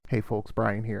Hey folks,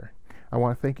 Brian here. I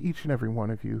want to thank each and every one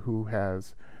of you who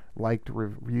has liked,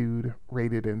 reviewed,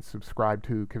 rated, and subscribed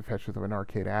to Confessions of an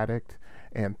Arcade Addict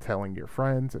and telling your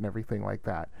friends and everything like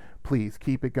that. Please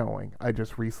keep it going. I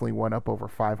just recently went up over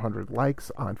 500 likes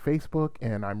on Facebook,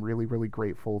 and I'm really, really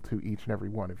grateful to each and every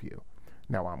one of you.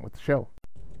 Now on with the show.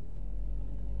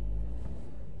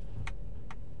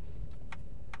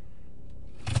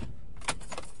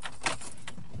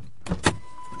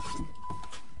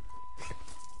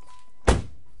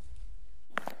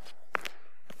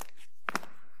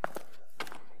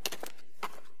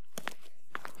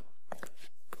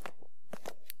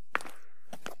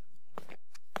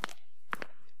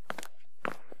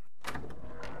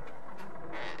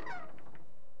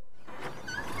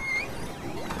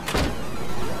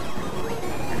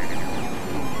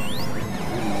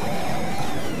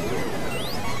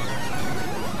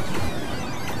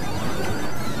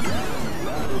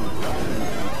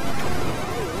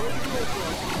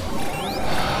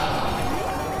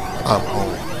 I'm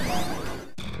home.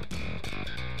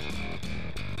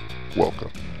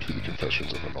 Welcome to the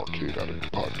Confessions of an Arcade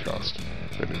Addict podcast,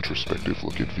 an introspective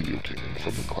look at video gaming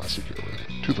from the classic era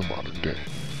to the modern day.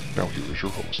 Now here is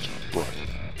your host, Brian.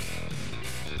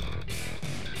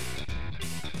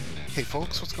 Hey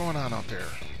folks, what's going on out there?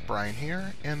 Brian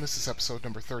here, and this is episode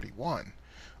number 31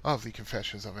 of the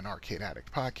Confessions of an Arcade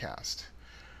Addict podcast.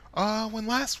 When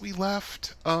last we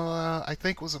left, I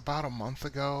think was about a month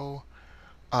ago.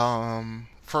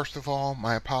 First of all,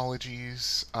 my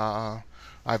apologies.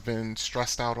 I've been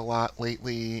stressed out a lot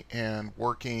lately and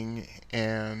working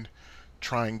and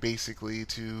trying basically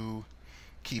to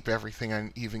keep everything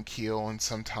on even keel, and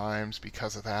sometimes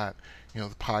because of that, the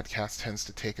podcast tends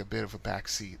to take a bit of a back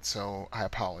seat, so I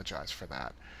apologize for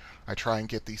that. I try and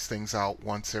get these things out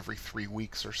once every 3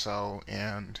 weeks or so,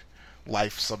 and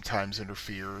life sometimes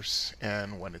interferes,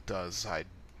 and when it does,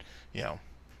 you know,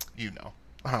 you know.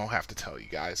 I don't have to tell you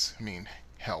guys. I mean,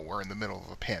 hell, we're in the middle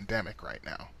of a pandemic right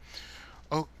now.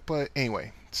 Oh, but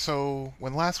anyway, so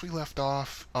when last we left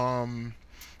off, I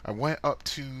went up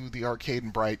to the arcade in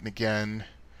Brighton again.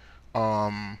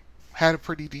 Had a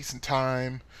pretty decent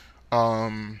time.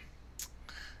 Um,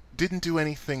 didn't do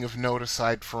anything of note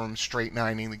aside from straight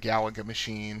nining the Galaga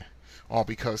machine, all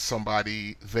because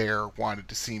somebody there wanted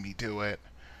to see me do it.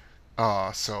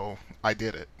 So I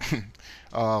did it.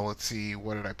 Let's see,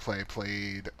 what did I play? I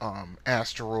played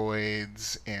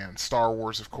Asteroids and Star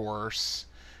Wars, of course,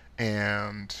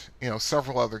 and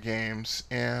several other games,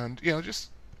 and just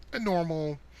a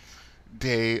normal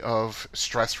day of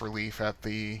stress relief at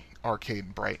the arcade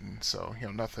in Brighton. So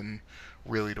nothing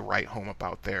really to write home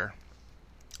about there.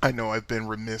 I know I've been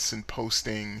remiss in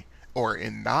posting or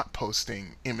in not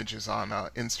posting images on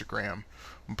Instagram,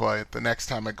 but the next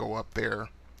time I go up there,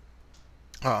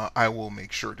 I will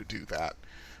make sure to do that.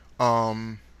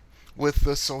 Um, with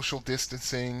the social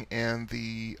distancing and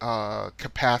the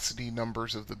capacity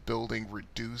numbers of the building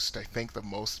reduced, I think the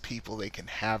most people they can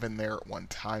have in there at one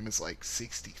time is like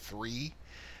 63,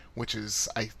 which is,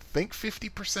 I think,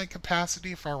 50%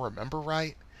 capacity if I remember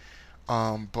right.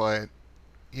 But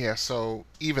yeah, so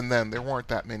even then, there weren't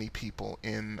that many people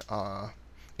in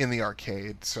the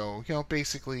arcade. So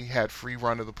basically had free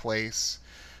run of the place.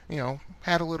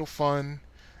 Had a little fun.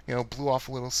 Blew off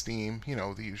a little steam.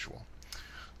 The usual.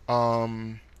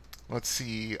 Um, let's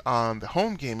see. On the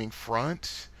home gaming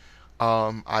front,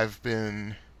 I've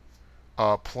been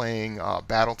playing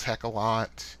BattleTech a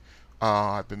lot.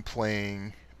 I've been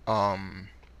playing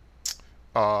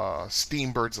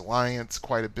Steambird's Alliance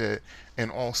quite a bit, and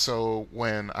also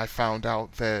when I found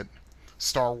out that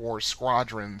Star Wars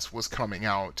Squadrons was coming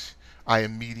out, I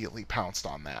immediately pounced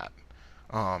on that.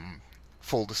 Um,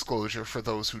 Full disclosure for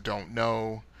those who don't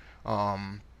know,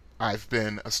 um, I've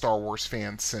been a Star Wars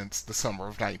fan since the summer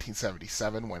of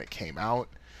 1977 when it came out,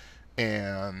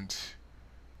 and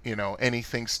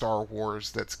anything Star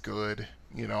Wars that's good,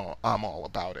 I'm all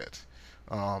about it.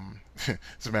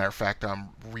 As a matter of fact, I'm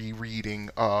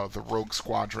rereading the Rogue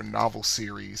Squadron novel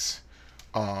series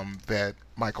that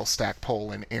Michael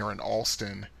Stackpole and Aaron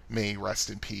Alston, may rest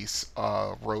in peace,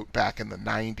 wrote back in the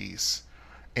 90s.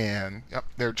 And yep,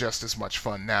 they're just as much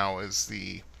fun now as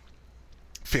the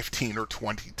 15 or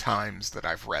 20 times that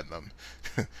I've read them.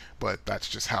 But that's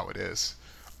just how it is.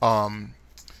 Um,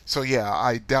 so yeah,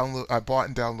 I bought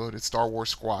and downloaded Star Wars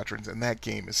Squadrons, and that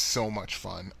game is so much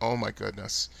fun. Oh my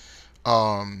goodness.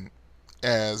 Um,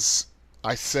 as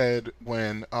I said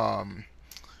when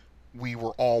we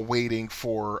were all waiting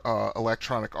for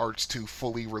Electronic Arts to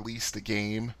fully release the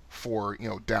game for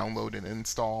download and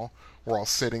install, we're all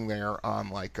sitting there on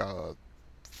like a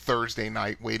Thursday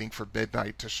night waiting for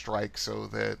midnight to strike so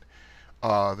that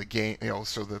the game,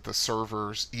 so that the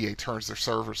servers, EA turns their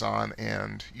servers on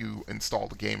and you install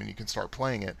the game and you can start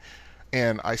playing it.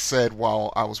 And I said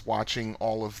while I was watching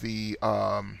all of the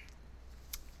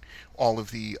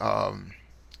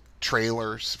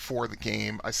trailers for the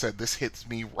game, I said this hits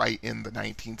me right in the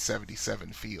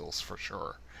 1977 feels for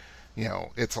sure.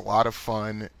 It's a lot of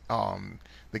fun.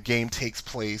 The game takes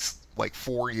place like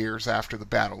 4 years after the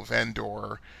Battle of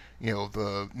Endor.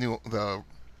 The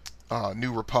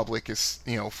New Republic is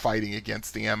fighting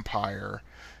against the Empire,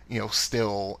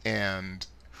 still. And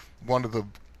one of the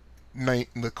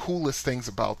coolest things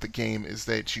about the game is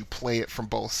that you play it from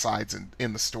both sides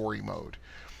in the story mode.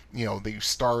 They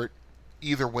start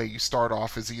either way. You start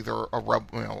off as either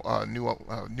a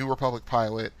New Republic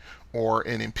pilot or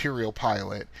an Imperial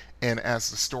pilot, and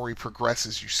as the story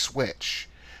progresses, you switch,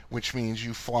 which means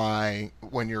you fly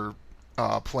when you're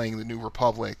playing the New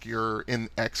Republic. You're in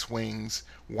X wings,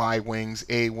 Y wings,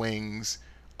 A wings,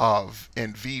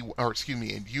 and U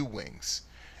wings,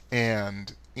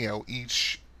 and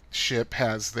each ship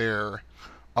has their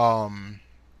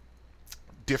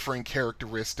different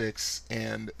characteristics,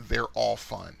 and they're all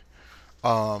fun.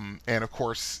 And of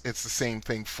course, it's the same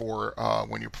thing for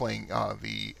when you're playing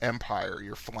the Empire.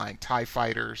 You're flying TIE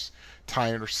fighters,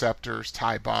 TIE interceptors,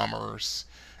 TIE bombers,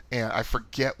 and I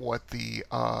forget what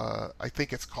I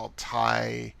think it's called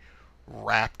TIE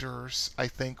Raptors, I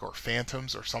think, or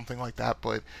Phantoms or something like that,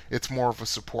 but it's more of a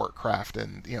support craft,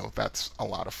 and that's a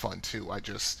lot of fun too.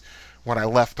 When I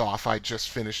left off, I just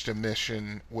finished a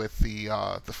mission with the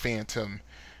Phantom,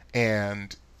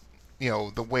 and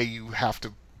the way you have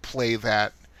to play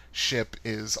that ship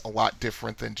is a lot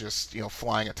different than just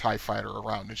flying a TIE fighter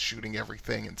around and shooting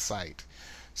everything in sight.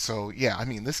 So yeah, I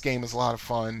mean, this game is a lot of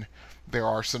fun. There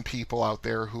are some people out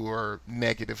there who are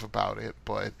negative about it,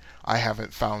 but I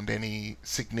haven't found any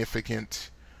significant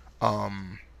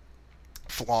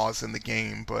flaws in the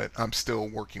game. But I'm still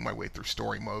working my way through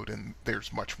story mode, and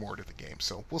there's much more to the game,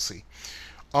 so we'll see.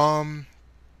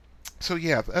 So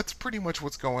yeah, that's pretty much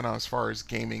what's going on as far as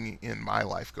gaming in my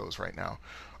life goes right now.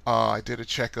 I did a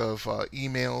check of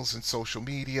emails and social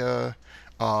media.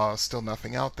 Still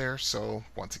nothing out there. So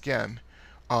once again,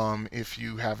 if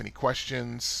you have any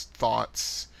questions,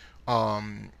 thoughts,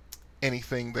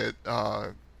 anything that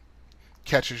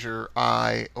catches your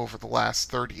eye over the last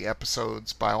 30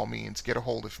 episodes, by all means, get a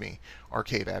hold of me,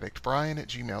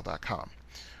 arcadeaddictbrian@gmail.com.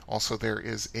 Also, there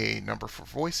is a number for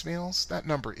voicemails. That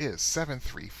number is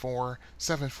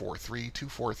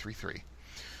 734-743-2433.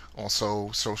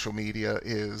 Also, social media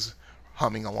is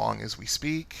humming along as we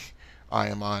speak. I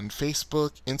am on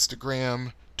Facebook,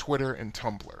 Instagram, Twitter, and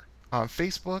Tumblr. On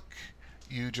Facebook,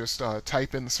 you just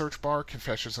type in the search bar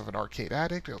Confessions of an Arcade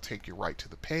Addict. It'll take you right to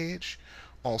the page.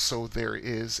 Also, there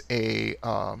is a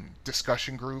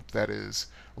discussion group that is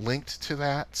linked to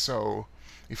that, so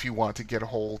if you want to get a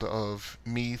hold of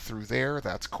me through there,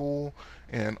 that's cool.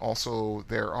 And also,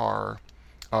 there are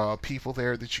people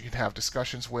there that you can have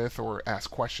discussions with or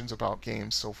ask questions about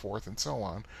games, so forth and so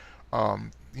on.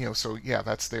 So yeah,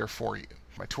 that's there for you.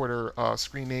 My Twitter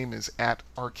screen name is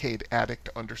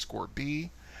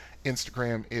 @arcadeaddict_B.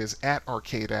 Instagram is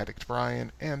 @arcadeaddictbrian,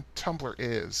 and Tumblr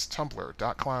is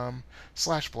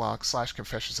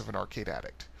tumblr.com/blog/confessions of an arcade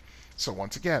addict. So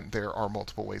once again, there are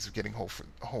multiple ways of getting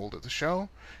hold of the show.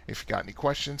 If you got any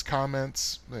questions,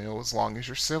 comments, as long as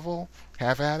you're civil,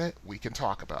 have at it. We can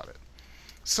talk about it.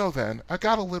 So then, I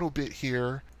got a little bit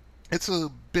here. It's a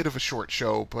bit of a short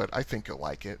show, but I think you'll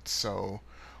like it. So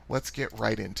let's get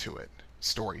right into it.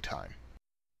 Story time.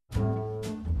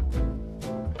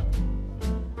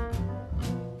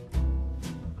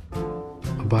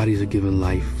 Our bodies are given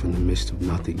life from the midst of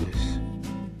nothingness.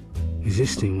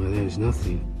 Existing where there is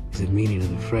nothing is the meaning of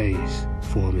the phrase,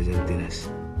 form is emptiness.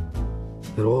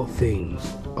 That all things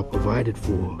are provided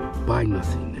for by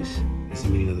nothingness is the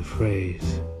meaning of the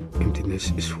phrase,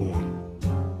 emptiness is form.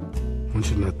 One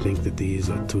should not think that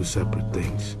these are two separate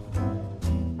things.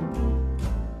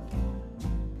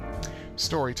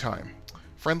 Story time.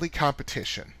 Friendly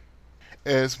competition.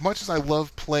 As much as I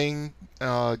love playing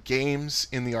games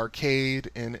in the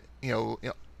arcade and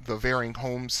the varying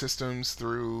home systems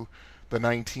through the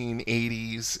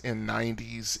 1980s and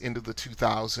 90s into the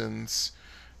 2000s,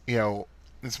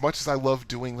 as much as I love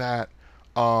doing that,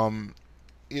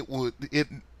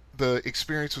 the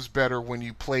experience was better when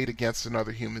you played against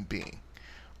another human being.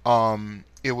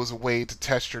 It was a way to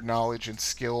test your knowledge and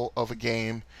skill of a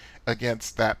game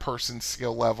against that person's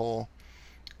skill level,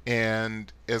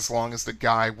 and as long as the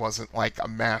guy wasn't like a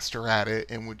master at it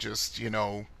and would just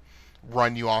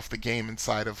run you off the game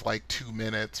inside of like 2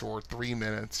 minutes or 3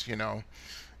 minutes,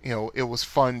 it was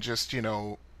fun just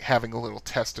having a little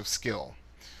test of skill.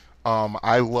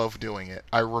 I love doing it.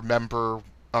 I remember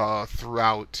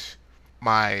throughout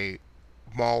my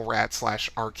mall rat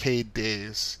 / arcade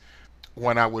days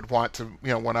when I would want to,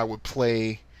 when I would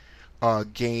play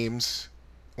games,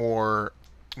 or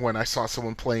when I saw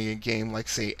someone playing a game like,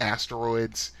 say,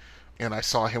 Asteroids, and I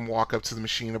saw him walk up to the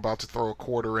machine about to throw a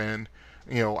quarter in,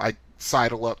 I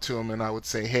sidle up to him and I would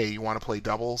say, hey, you want to play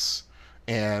doubles?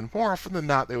 And more often than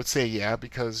not, they would say yeah,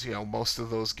 because, most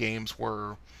of those games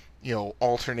were,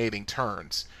 alternating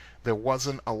turns. There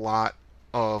wasn't a lot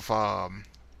of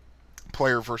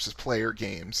player versus player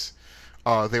games.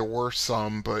 There were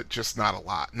some, but just not a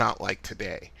lot. Not like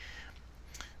today.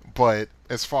 But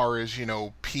as far as,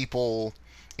 people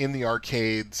in the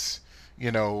arcades,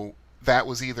 that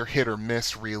was either hit or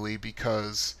miss, really,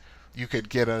 because you could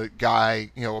get a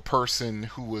guy, a person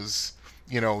who was,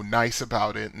 nice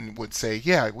about it and would say,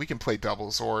 yeah, we can play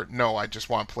doubles, or no, I just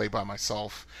want to play by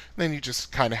myself. Then you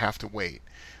just kind of have to wait.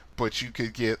 But you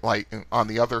could get, like, on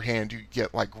the other hand, you could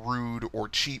get, like, rude or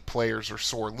cheap players or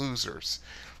sore losers.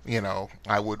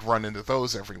 I would run into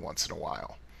those every once in a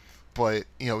while. But,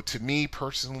 to me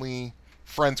personally,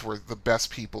 friends were the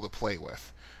best people to play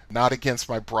with. Not against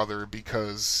my brother,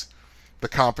 because the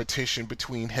competition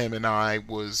between him and I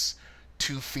was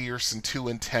too fierce and too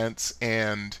intense,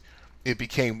 and it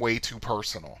became way too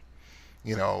personal.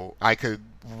 I could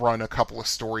run a couple of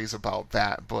stories about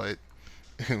that, but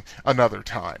another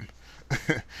time.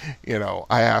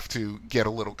 I have to get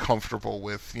a little comfortable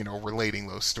with, relating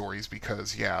those stories,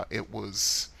 because, yeah, it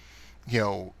was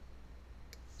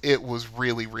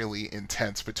really, really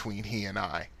intense between he and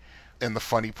I. And the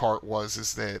funny part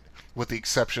is that, with the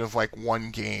exception of, like, one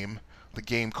game, the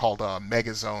game called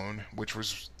Megazone, which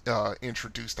was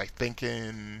introduced, I think,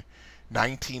 in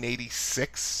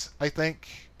 1986, I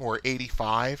think, or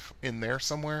 85, in there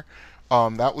somewhere.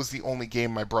 That was the only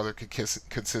game my brother could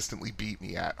consistently beat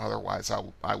me at. Otherwise,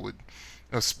 I would,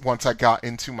 once I got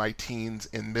into my teens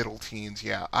and middle teens,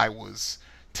 yeah, I was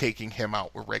taking him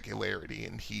out with regularity,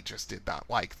 and he just did not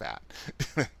like that.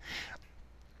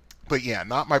 But yeah,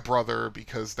 not my brother,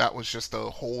 because that was just a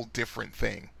whole different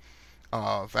thing.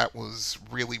 That was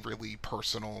really, really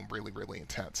personal and really, really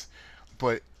intense.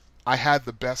 But I had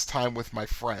the best time with my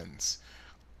friends,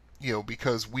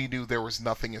 because we knew there was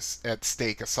nothing at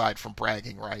stake aside from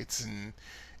bragging rights. And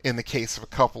in the case of a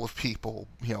couple of people,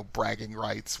 bragging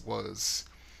rights was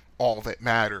all that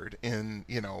mattered in,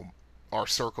 our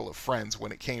circle of friends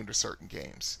when it came to certain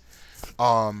games.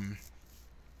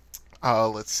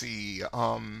 Let's see.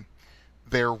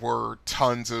 There were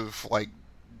tons of, like,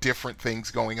 different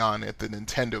things going on at the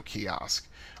Nintendo kiosk.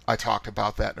 I talked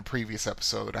about that in a previous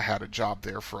episode. I had a job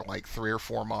there for like 3 or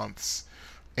 4 months,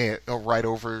 right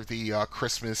over the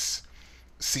Christmas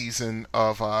season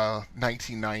of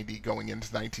 1990 going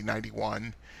into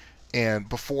 1991. And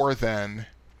before then,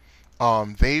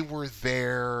 they were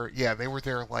there. Yeah, they were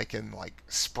there like in like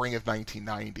spring of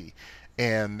 1990,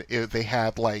 and they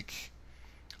had like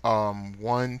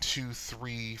 1, 2,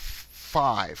 3,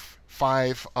 5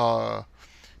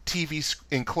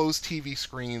 enclosed TV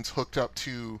screens hooked up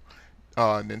to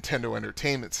Nintendo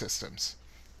Entertainment Systems,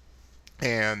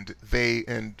 and they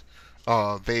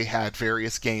had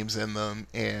various games in them,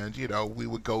 and I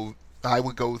would go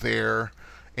there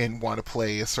and want to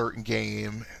play a certain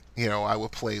game. I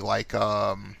would play like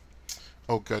oh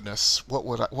goodness, what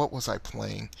was I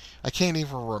playing? I can't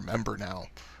even remember now.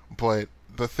 But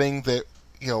the thing that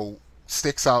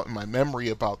sticks out in my memory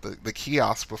about the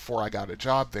kiosk before I got a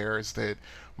job there is that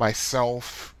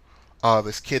myself,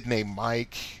 this kid named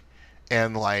Mike,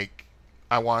 and like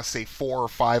I want to say 4 or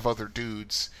 5 other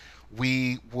dudes,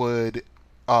 we would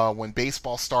when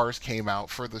Baseball Stars came out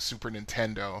for the Super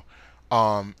Nintendo,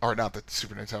 or not the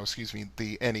Super Nintendo, excuse me,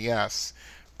 the NES.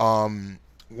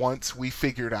 Once we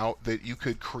figured out that you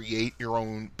could create your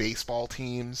own baseball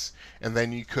teams, and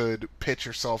then you could pitch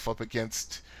yourself up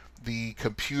against the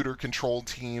computer-controlled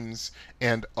teams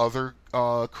and other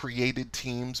created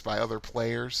teams by other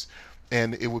players,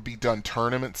 and it would be done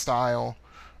tournament style,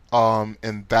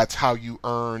 and that's how you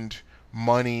earned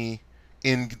money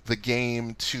in the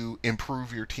game to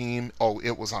improve your team. Oh,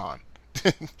 it was on.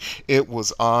 It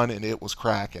was on, and it was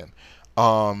cracking.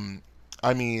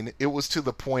 I mean, it was to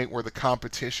the point where the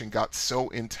competition got so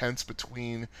intense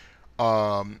between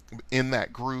in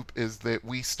that group is that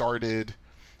we started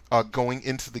going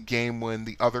into the game when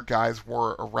the other guys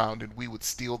were around, and we would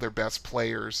steal their best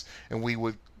players, and we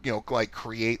would like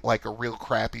create like a real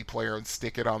crappy player and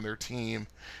stick it on their team,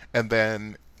 and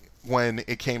then when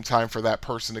it came time for that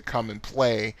person to come and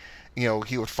play,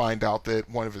 he would find out that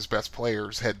one of his best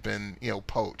players had been,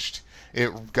 poached.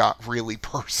 It got really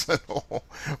personal,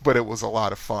 but it was a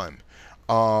lot of fun.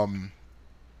 Um,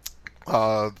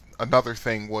 Another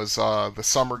thing was the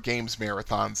summer games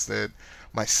marathons that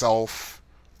myself,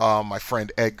 my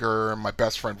friend Edgar, my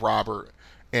best friend Robert,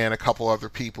 and a couple other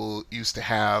people used to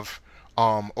have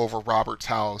over Robert's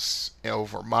house,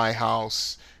 over my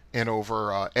house, and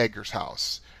over Edgar's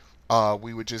house.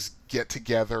 We would just get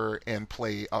together and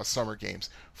play summer games.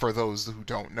 For those who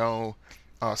don't know,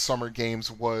 summer games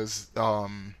was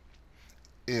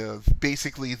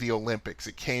basically the Olympics.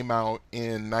 It came out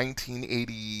in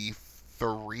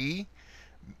 1983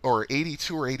 or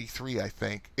 82 or 83, I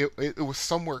think. It was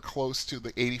somewhere close to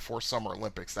the 84 Summer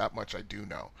Olympics. That much I do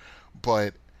know.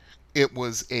 But it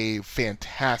was a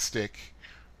fantastic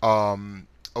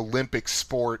Olympic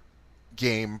sport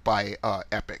game by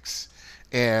Epix.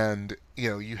 And,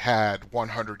 you had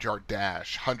 100-yard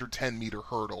dash, 110-meter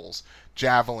hurdles,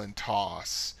 javelin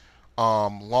toss,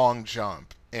 long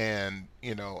jump, and,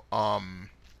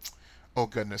 oh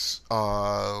goodness,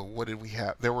 what did we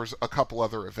have? There was a couple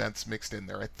other events mixed in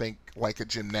there. I think like a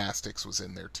gymnastics was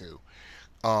in there too.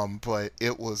 But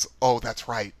it was, oh, that's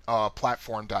right,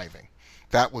 platform diving.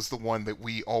 That was the one that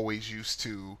we always used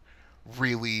to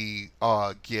really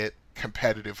get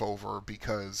competitive over,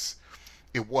 because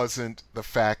it wasn't the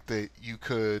fact that you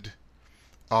could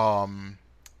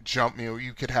jump,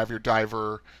 you could have your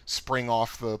diver spring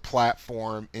off the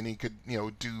platform and he could,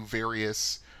 do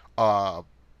various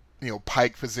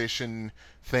pike position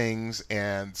things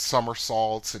and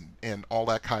somersaults and all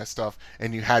that kind of stuff,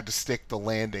 and you had to stick the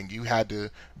landing. You had to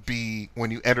be,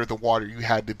 when you entered the water, you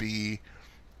had to be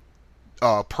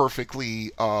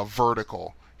perfectly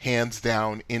vertical, hands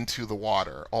down into the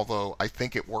water. Although I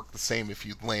think it worked the same if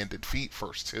you landed feet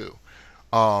first too.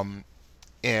 And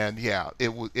yeah,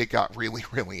 it got really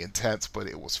really intense, but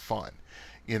it was fun.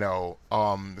 The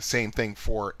same thing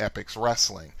for Epix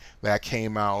Wrestling. That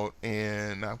came out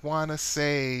in, I want to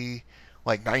say,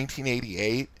 like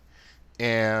 1988,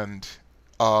 and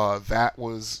that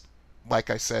was,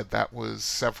 like I said, that was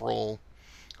several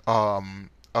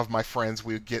of my friends.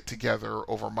 We would get together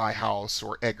over my house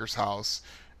or Edgar's house,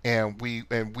 and we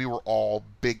were all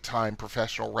big time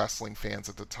professional wrestling fans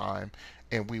at the time,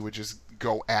 and we would just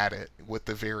go at it with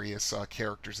the various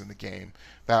characters in the game.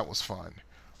 That was fun.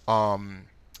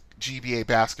 GBA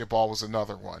basketball was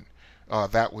another one.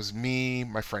 That was me,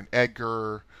 my friend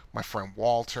Edgar, my friend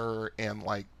Walter, and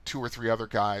like 2 or 3 other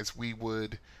guys. We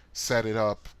would set it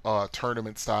up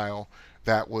tournament style.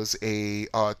 That was a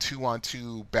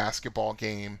 2-on-2 basketball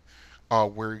game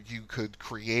where you could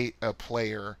create a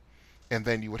player, and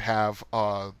then you would have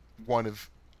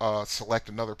select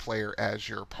another player as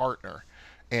your partner.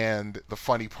 And the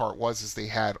funny part is they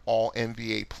had all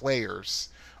NBA players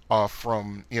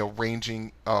from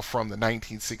ranging from the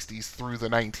 1960s through the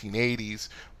 1980s,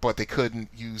 but they couldn't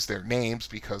use their names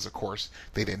because, of course,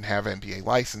 they didn't have NBA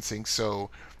licensing. So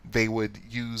they would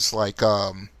use like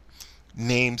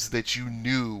names that you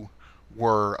knew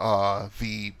were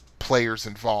the players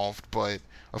involved, but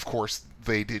of course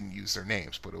they didn't use their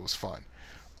names. But it was fun.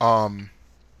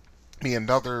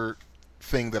 Another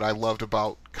thing that I loved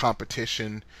about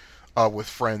competition with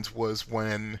friends was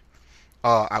when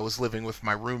I was living with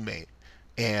my roommate,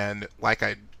 and like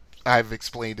I've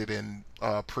explained it in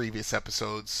previous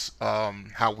episodes,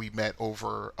 how we met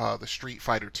over the Street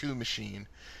Fighter 2 machine,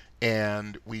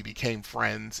 and we became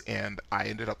friends, and I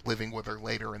ended up living with her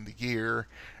later in the year.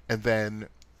 And then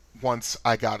once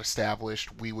I got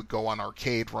established, we would go on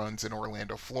arcade runs in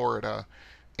Orlando, Florida,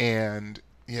 and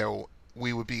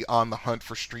we would be on the hunt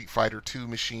for Street Fighter 2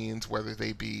 machines, whether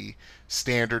they be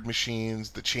standard machines,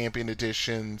 the Champion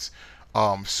Editions,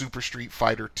 Super Street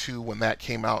Fighter 2 when that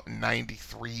came out in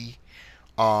 93,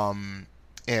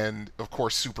 and of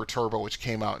course Super Turbo, which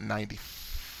came out in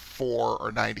 94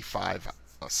 or 95,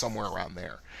 somewhere around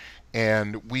there.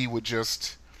 And we would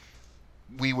just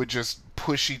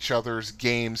push each other's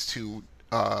games to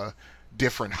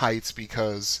different heights,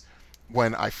 because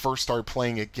when I first started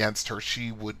playing against her,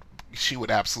 she would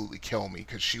absolutely kill me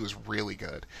because she was really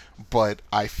good. But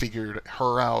I figured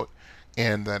her out,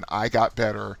 and then I got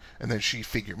better, and then she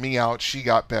figured me out, she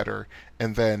got better,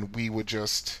 and then we would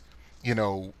just,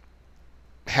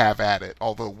 have at it.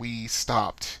 Although we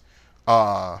stopped,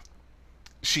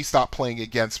 she stopped playing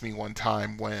against me one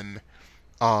time when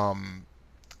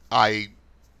I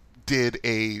did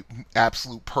a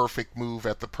absolute perfect move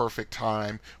at the perfect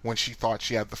time when she thought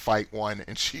she had the fight won,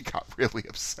 and she got really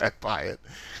upset by it.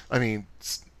 I mean,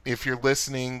 if you're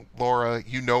listening, Laura,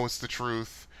 it's the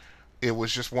truth. it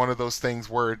was just one of those things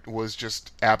where it was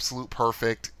just absolute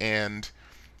perfect, and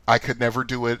I could never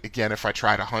do it again if I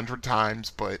tried 100 times,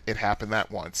 but it happened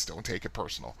that once. Don't take it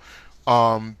personal.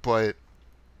 But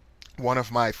one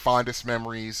of my fondest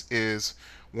memories is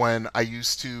when I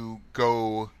used to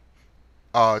go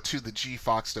to the G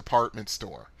Fox department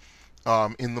store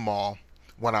in the mall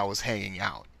when I was hanging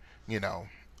out. You know,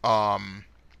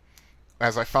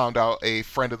 as I found out, a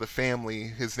friend of the family,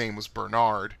 his name was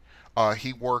Bernard.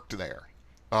 He worked there.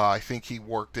 I think he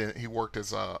worked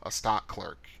as a stock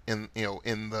clerk in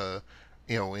the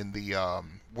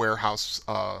warehouse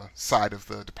side of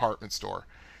the department store.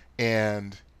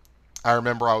 And I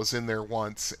remember I was in there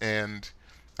once, and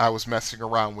I was messing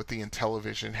around with the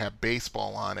Intellivision, had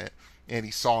baseball on it, and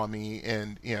he saw me,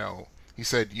 and he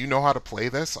said, "You know how to play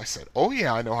this?" I said, "Oh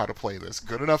yeah, I know how to play this.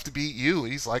 Good enough to beat you."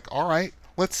 And he's like, "All right,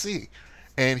 let's see."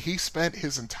 And he spent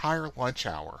his entire lunch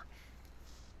hour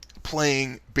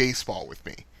playing baseball with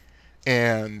me.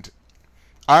 And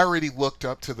I already looked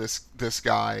up to this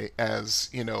guy as,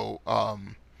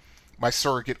 my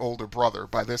surrogate older brother.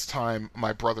 By this time,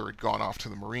 my brother had gone off to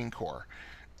the Marine Corps.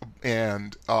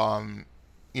 And,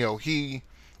 he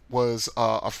was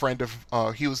a friend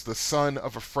of, he was the son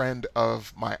of a friend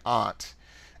of my aunt.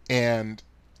 And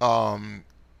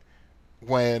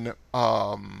when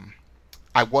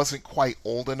I wasn't quite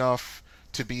old enough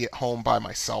to be at home by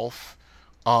myself,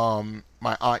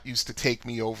 my aunt used to take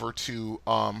me over to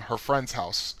her friend's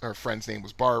house. Her friend's name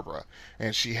was Barbara,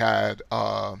 and she had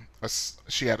a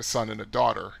son and a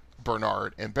daughter,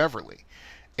 Bernard and Beverly.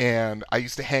 And I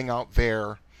used to hang out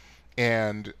there,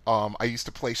 and I used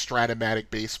to play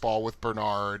Stratomatic baseball with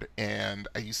Bernard, and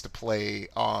I used to play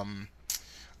oh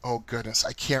goodness,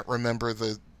 I can't remember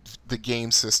the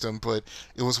game system, but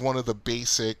it was one of the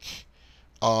basic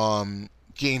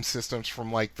game systems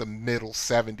from like the middle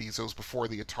 70s. It was before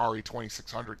the Atari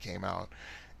 2600 came out,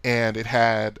 and it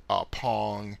had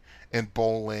Pong and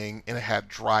bowling, and it had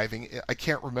driving. I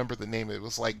can't remember the name. It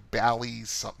was like Bally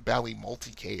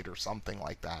Multicade or something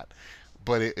like that,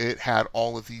 but it had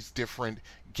all of these different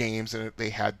games, and they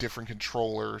had different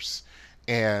controllers.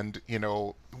 And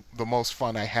the most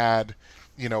fun I had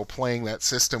playing that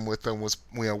system with them was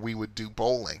we would do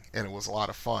bowling, and it was a lot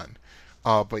of fun.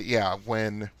 But yeah,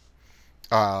 when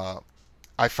I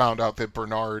found out that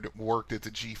Bernard worked at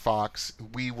the G Fox,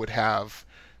 we would have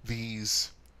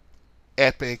these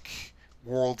epic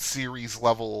World Series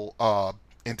level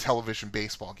Intellivision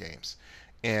baseball games.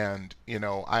 And,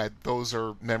 those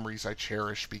are memories I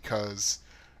cherish because,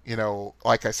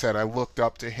 like I said, I looked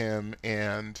up to him,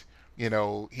 and,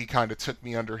 he kind of took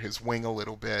me under his wing a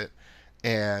little bit.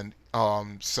 And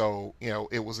so,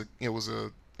 it was a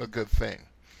good thing.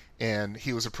 And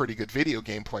he was a pretty good video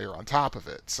game player on top of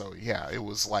it. So yeah, it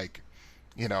was like,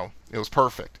 it was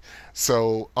perfect.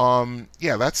 So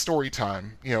yeah, that's story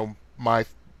time. My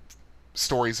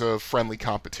stories of friendly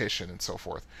competition and so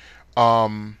forth.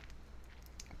 I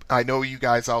know you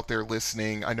guys out there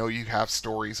listening, I know you have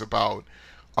stories about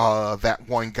that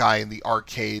one guy in the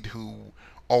arcade who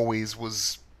always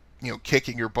was,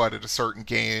 kicking your butt at a certain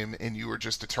game, and you were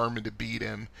just determined to beat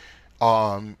him.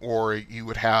 Or you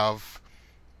would have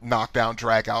knockdown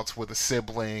dragouts with a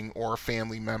sibling or a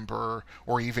family member,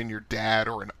 or even your dad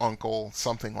or an uncle,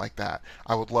 something like that.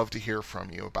 I would love to hear from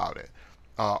you about it.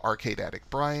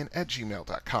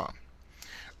 arcadeaddictbrian@gmail.com.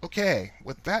 Okay,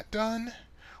 with that done,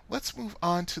 let's move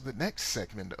on to the next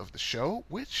segment of the show,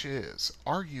 which is,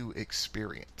 Are You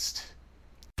Experienced?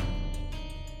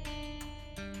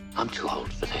 I'm too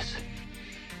old for this.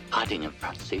 Hiding in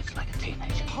front seats like a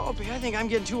teenager. Poppy, I think I'm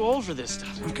getting too old for this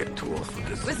stuff. I'm getting too old for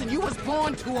this. Listen, you was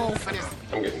born too old for this.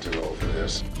 I'm getting too old for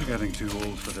this. I'm getting too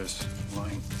old for this.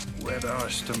 Lying wet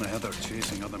arsed in the heather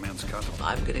chasing other men's cattle.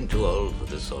 I'm getting too old for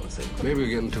this sort of thing. Maybe we're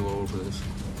getting too old for this.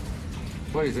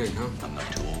 What do you think, huh? I'm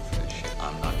not too old for this shit.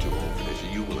 I'm not too old for this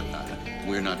shit. You will not.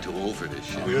 We're not too old for this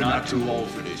shit. We're not too old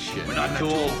for this shit. We're not too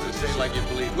old for this. Say it like you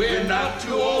believe. We're not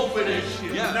too old for this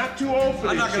shit. Yeah. We're not too old for this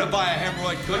shit. I'm not gonna buy a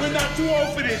hemorrhoid cushion. We're not too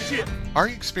old for this shit. Are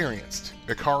You Experienced?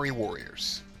 Ikari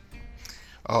Warriors.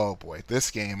 Oh boy, this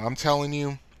game, I'm telling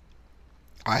you,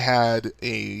 I had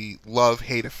a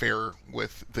love-hate affair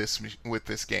with this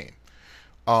game.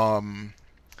 And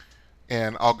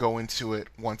I'll go into it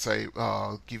once I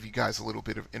give you guys a little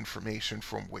bit of information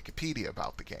from Wikipedia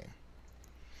about the game.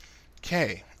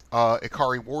 Okay,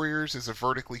 Ikari Warriors is a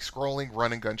vertically scrolling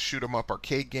run-and-gun shoot-'em-up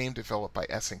arcade game developed by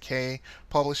SNK,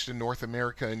 published in North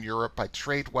America and Europe by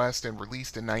Tradewest, and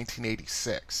released in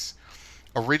 1986.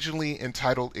 Originally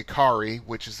entitled Ikari,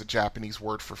 which is the Japanese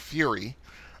word for Fury,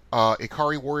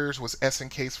 Ikari Warriors was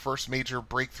SNK's first major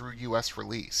breakthrough US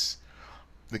release.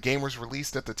 The game was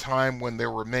released at the time when there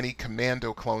were many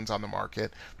Commando clones on the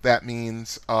market. That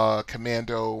means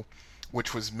Commando,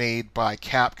 which was made by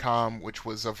Capcom, which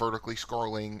was a vertically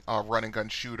scrolling run-and-gun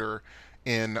shooter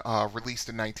released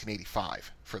in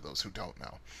 1985, for those who don't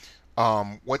know.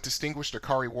 What distinguished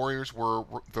Ikari Warriors were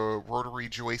the rotary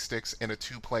joysticks in a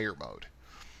two-player mode.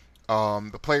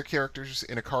 The player characters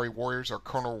in Ikari Warriors are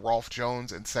Colonel Rolf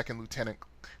Jones and Second Lieutenant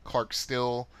Clark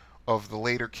Still of the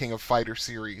later King of Fighters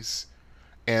series,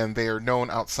 and they are known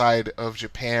outside of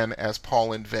Japan as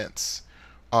Paul and Vince.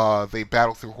 They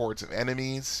battle through hordes of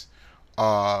enemies.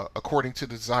 According to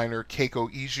designer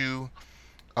Keiko Iju,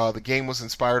 the game was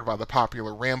inspired by the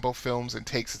popular Rambo films and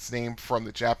takes its name from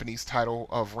the Japanese title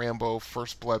of Rambo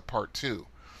First Blood Part 2,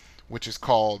 which is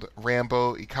called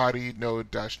Rambo Ikari no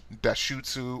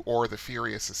Dashutsu, or The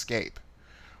Furious Escape.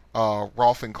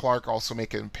 Rolf and Clark also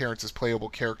make an appearance as playable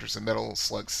characters in Metal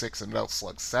Slug 6 and Metal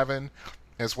Slug 7,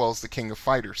 as well as the King of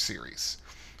Fighters series.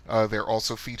 They're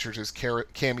also featured as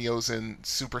cameos in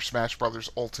Super Smash Bros.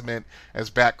 Ultimate as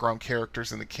background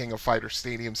characters in the King of Fighters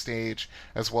Stadium stage,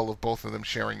 as well as both of them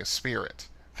sharing a spirit.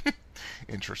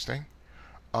 Interesting.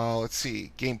 Let's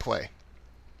see. Gameplay.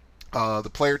 The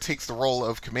player takes the role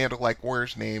of commando-like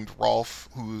warriors named Rolf,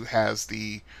 who has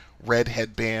the red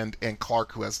headband, and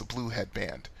Clark, who has the blue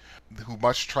headband, who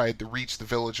must try to reach the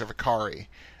village of Ikari.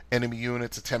 Enemy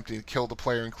units attempting to kill the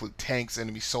player include tanks,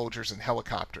 enemy soldiers, and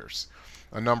helicopters.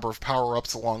 A number of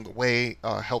power-ups along the way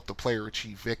help the player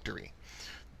achieve victory.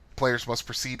 Players must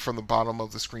proceed from the bottom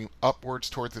of the screen upwards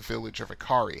toward the village of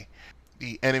Ikari.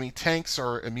 The enemy tanks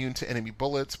are immune to enemy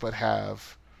bullets,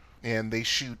 and they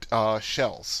shoot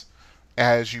shells.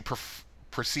 As you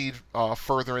proceed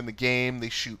further in the game, they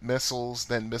shoot missiles,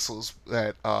 then missiles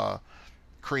that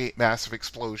create massive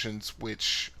explosions,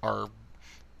 which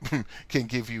can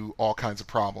give you all kinds of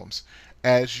problems.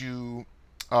 As you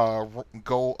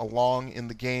go along in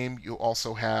the game, you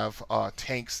also have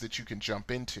tanks that you can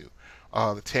jump into.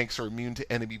 The tanks are immune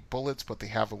to enemy bullets, but they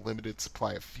have a limited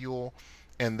supply of fuel,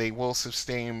 and they will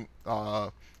sustain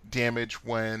damage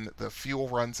when the fuel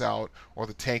runs out or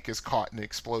the tank is caught in an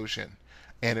explosion.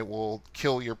 And it will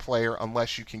kill your player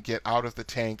unless you can get out of the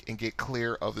tank and get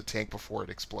clear of the tank before it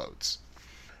explodes.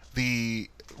 The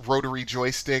rotary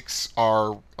joysticks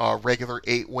are regular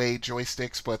 8-way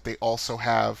joysticks, but they also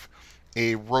have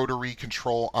a rotary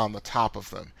control on the top of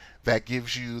them that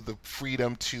gives you the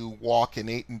freedom to walk in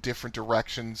 8 different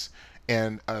directions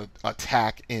and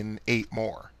attack in 8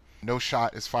 more. No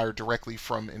shot is fired directly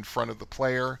from in front of the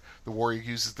player. The warrior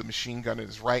uses the machine gun in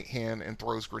his right hand and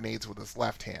throws grenades with his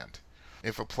left hand.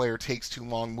 If a player takes too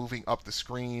long moving up the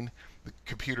screen, the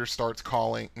computer starts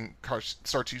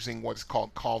using what is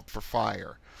called called for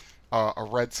fire. A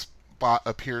red spot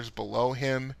appears below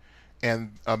him,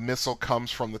 and a missile comes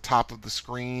from the top of the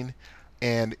screen,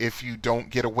 and if you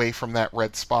don't get away from that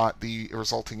red spot, the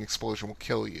resulting explosion will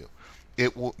kill you.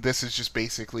 This is just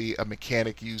basically a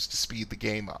mechanic used to speed the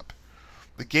game up.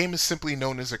 The game is simply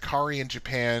known as Ikari in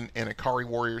Japan and Ikari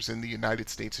Warriors in the United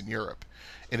States and Europe.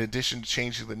 In addition to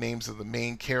changing the names of the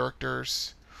main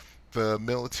characters, the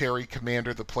military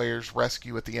commander the players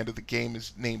rescue at the end of the game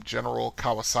is named General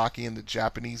Kawasaki in the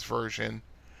Japanese version,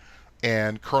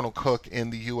 and Colonel Cook in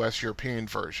the U.S. European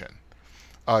version.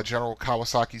 General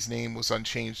Kawasaki's name was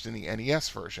unchanged in the NES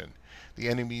version. The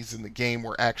enemies in the game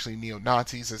were actually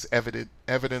neo-Nazis, as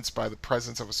evidenced by the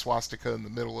presence of a swastika in the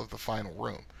middle of the final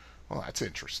room. Well, that's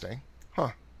interesting.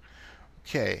 Huh.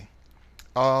 Okay.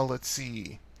 Let's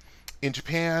see. In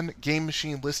Japan, Game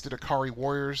Machine listed Ikari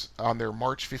Warriors on their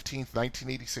March 15,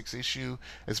 1986 issue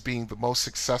as being the most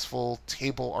successful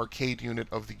table arcade unit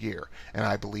of the year. And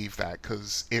I believe that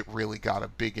because it really got a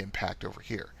big impact over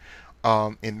here.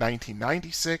 In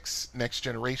 1996, Next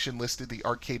Generation listed the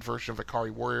arcade version of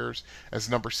Ikari Warriors as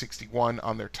number 61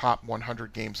 on their top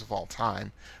 100 games of all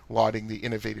time, lauding the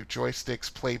innovative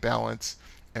joysticks, play balance,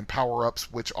 and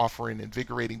power-ups, which offer an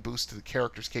invigorating boost to the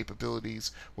character's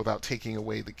capabilities without taking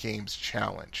away the game's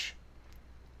challenge.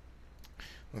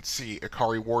 Let's see,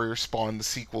 Ikari Warriors spawned the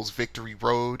sequels Victory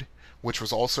Road, which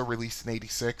was also released in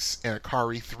 86, and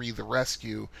Ikari 3 The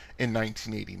Rescue in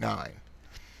 1989.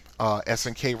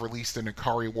 SNK released an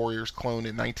Ikari Warriors clone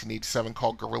in 1987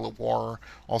 called Guerrilla War,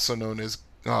 also known as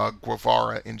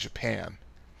Guevara in Japan.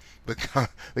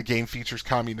 The game features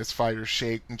communist fighters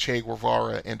Che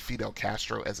Guevara and Fidel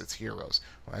Castro as its heroes.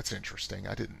 Well, that's interesting.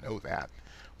 I didn't know that.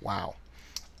 Wow.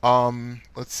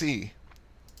 Let's see.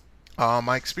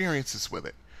 My experiences with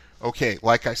it. Okay,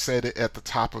 like I said at the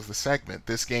top of the segment,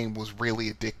 this game was really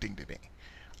addicting to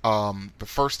me. The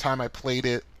first time I played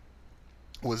it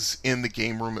was in the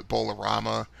game room at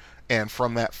Bolarama, and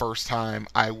from that first time,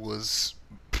 I was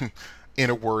in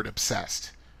a word,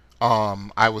 obsessed.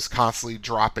 I was constantly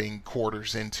dropping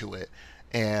quarters into it,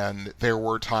 and there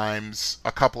were times,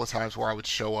 a couple of times, where I would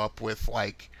show up with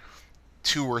like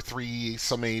 2 or 3,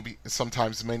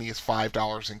 sometimes as many as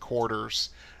 $5 in quarters,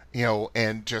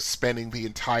 and just spending the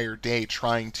entire day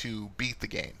trying to beat the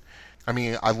game. I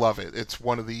mean, I love it. It's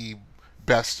one of the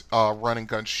best run and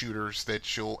gun shooters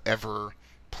that you'll ever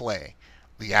play.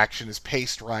 The action is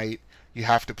paced right. You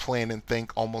have to plan and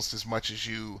think almost as much as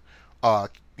you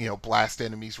blast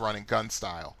enemies run and gun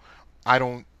style.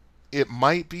 It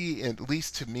might be, at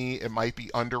least to me, it might be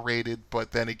underrated,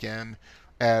 but then again,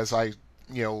 as I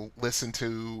listen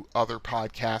to other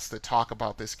podcasts that talk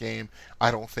about this game,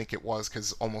 I don't think it was,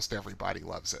 because almost everybody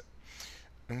loves it.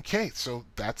 Okay, so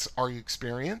that's our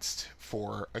experience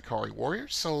for Ikari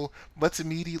Warriors. So let's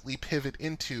immediately pivot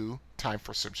into time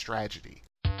for some strategy.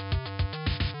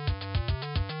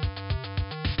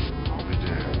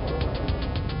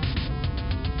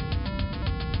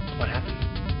 What happened?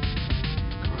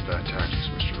 Combat tactics,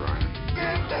 Mr. Ryan.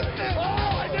 Oh,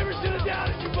 I never should have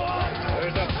doubted you, boys!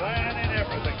 There's a plan in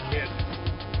everything, kid.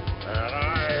 And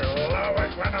I love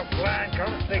it when a plan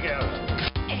comes together.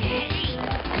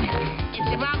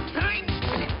 It's about time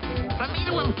for me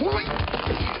to employ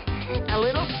a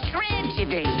little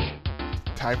strategy.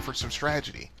 Time for some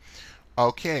strategy.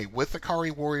 Okay, with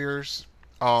Ikari Warriors,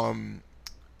 from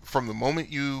the moment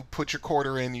you put your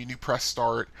quarter in, you press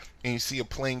start, and you see a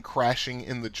plane crashing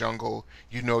in the jungle,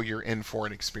 you know you're in for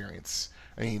an experience.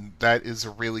 I mean, that is a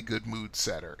really good mood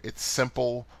setter. It's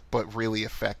simple, but really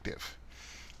effective.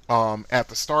 At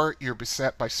the start, you're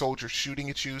beset by soldiers shooting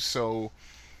at you, so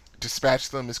dispatch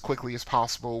them as quickly as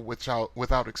possible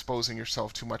without exposing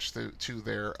yourself too much to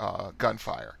their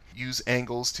gunfire. Use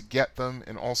angles to get them,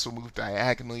 and also move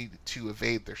diagonally to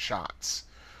evade their shots.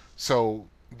 So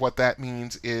what that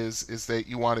means is that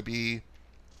you want to be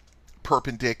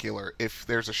perpendicular. If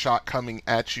there's a shot coming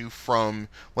at you from,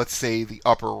 let's say, the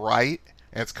upper right,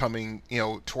 and it's coming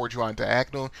towards you on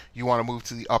diagonal, you want to move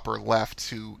to the upper left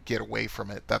to get away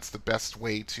from it. That's the best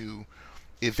way to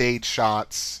evade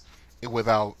shots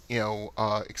without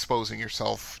exposing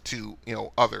yourself to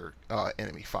other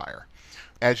enemy fire.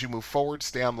 As you move forward,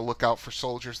 stay on the lookout for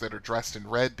soldiers that are dressed in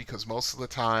red, because most of the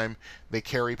time they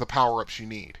carry the power-ups you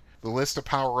need. The list of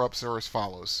power-ups are as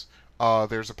follows.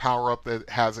 There's a power-up that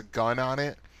has a gun on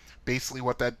it. Basically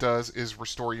what that does is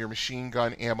restore your machine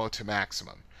gun ammo to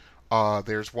maximum.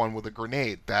 There's one with a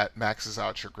grenade that maxes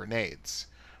out your grenades,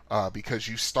 because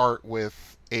you start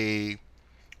with a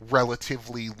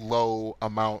relatively low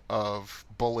amount of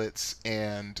bullets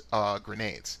and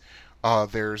grenades.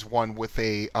 There's one with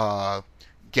a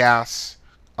gas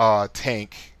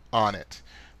tank on it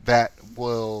that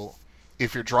will,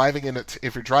 if you're driving a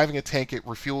tank, it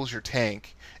refuels your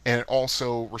tank, and it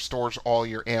also restores all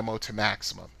your ammo to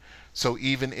maximum. So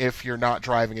even if you're not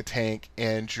driving a tank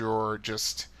and you're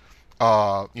just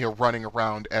running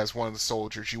around as one of the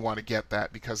soldiers, you want to get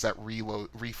that, because that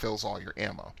refills all your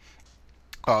ammo.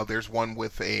 There's one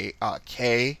with a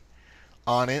K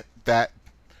on it that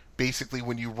basically,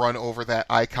 when you run over that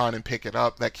icon and pick it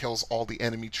up, that kills all the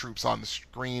enemy troops on the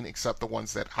screen except the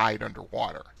ones that hide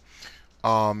underwater.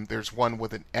 There's one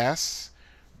with an S.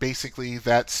 Basically,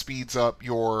 that speeds up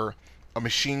your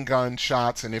machine gun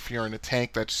shots, and if you're in a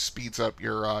tank, that speeds up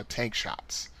your tank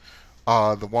shots.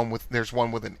 There's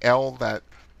one with an L that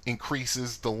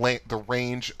increases the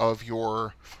range of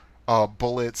your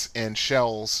bullets and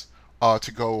shells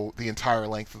to go the entire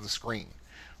length of the screen.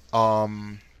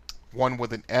 One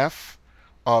with an F,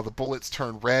 the bullets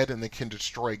turn red and they can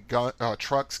destroy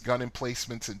trucks, gun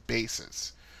emplacements, and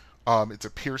bases. It's a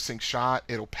piercing shot.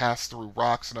 It'll pass through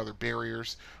rocks and other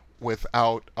barriers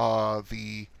without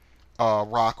the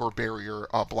rock or barrier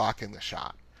blocking the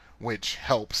shot, which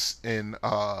helps in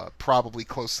probably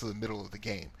close to the middle of the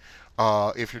game.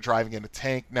 If you're driving in a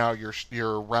tank, now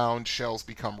your round shells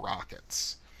become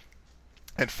rockets.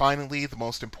 And finally, the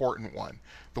most important one,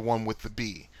 the one with the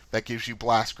B, that gives you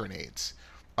blast grenades.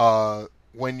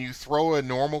 When you throw a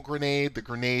normal grenade, the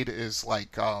grenade is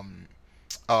like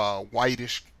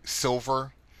whitish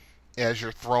silver as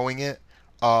you're throwing it.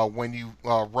 When you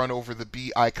run over the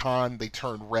B icon, they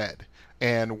turn red.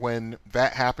 And when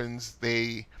that happens,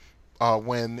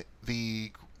 when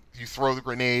you throw the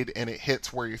grenade and it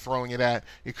hits where you're throwing it at,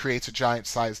 it creates a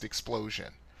giant-sized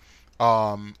explosion.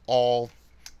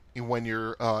 When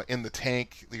you're in the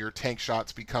tank, your tank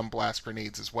shots become blast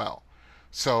grenades as well.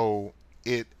 So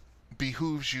it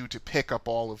behooves you to pick up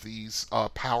all of these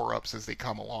power-ups as they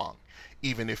come along,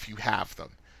 even if you have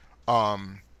them.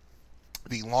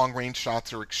 The long-range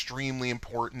shots are extremely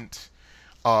important,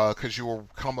 because you will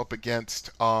come up against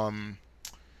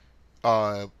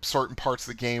certain parts of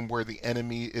the game where the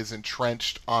enemy is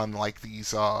entrenched on like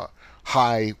these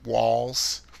high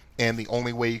walls, and the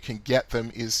only way you can get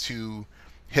them is to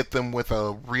hit them with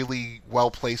a really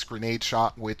well-placed grenade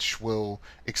shot, which will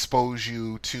expose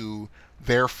you to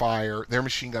their fire, their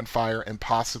machine gun fire, and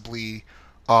possibly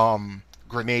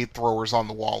grenade throwers on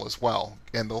the wall as well.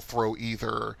 And they'll throw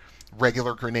either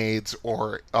regular grenades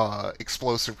or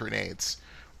explosive grenades,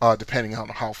 depending on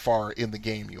how far in the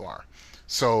game you are.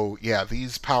 So yeah,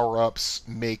 these power-ups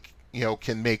can make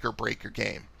or break your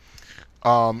game.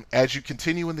 As you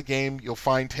continue in the game, you'll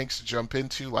find tanks to jump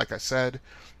into, like I said,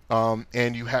 and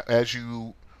as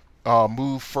you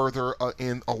move further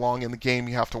along in the game,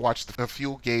 you have to watch the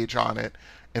fuel gauge on it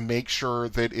and make sure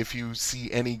that if you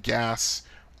see any gas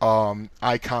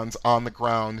icons on the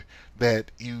ground,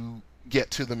 that you get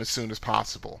to them as soon as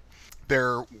possible.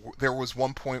 There was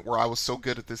one point where I was so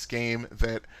good at this game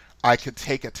that I could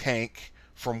take a tank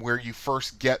from where you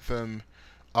first get them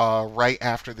right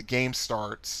after the game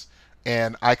starts,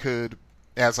 and I could,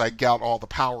 as I got all the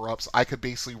power-ups, I could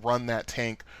basically run that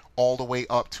tank all the way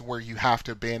up to where you have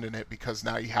to abandon it, because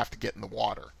now you have to get in the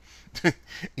water,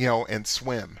 and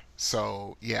swim.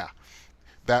 So yeah,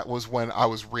 that was when I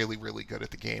was really, really good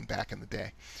at the game back in the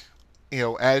day.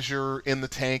 As you're in the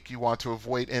tank, you want to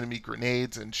avoid enemy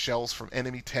grenades and shells from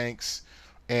enemy tanks,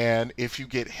 and if you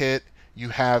get hit, you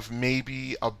have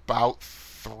maybe about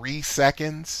 3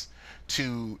 seconds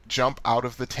to jump out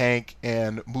of the tank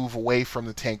and move away from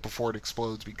the tank before it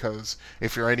explodes, because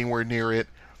if you're anywhere near it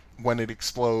when it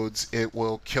explodes, it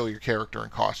will kill your character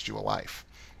and cost you a life.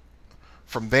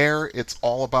 From there, it's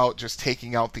all about just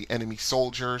taking out the enemy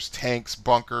soldiers, tanks,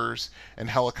 bunkers, and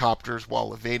helicopters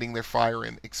while evading their fire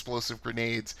and explosive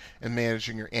grenades and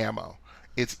managing your ammo.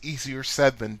 It's easier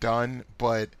said than done,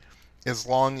 but as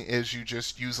long as you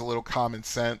just use a little common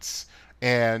sense,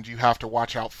 and you have to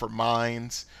watch out for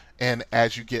mines, and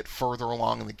as you get further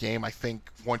along in the game, I think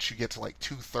once you get to like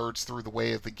 2/3 through the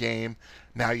way of the game,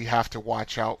 now you have to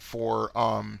watch out for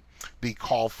the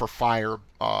call for fire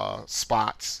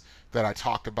spots that I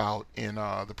talked about in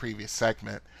the previous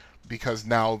segment, because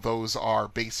now those are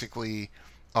basically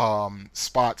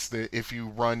spots that if you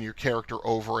run your character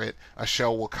over it, a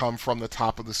shell will come from the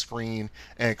top of the screen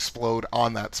and explode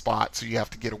on that spot, so you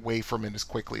have to get away from it as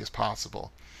quickly as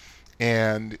possible.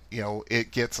 And it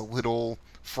gets a little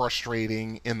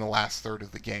frustrating in the last third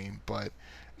of the game, but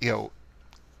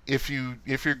if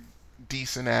you're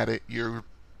decent at it, you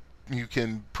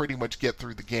can pretty much get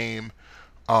through the game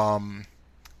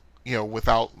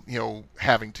without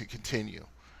having to continue.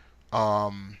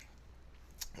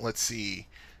 Let's see.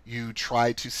 You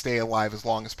try to stay alive as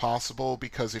long as possible,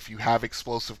 because if you have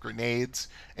explosive grenades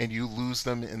and you lose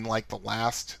them in like the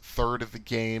last third of the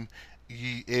game,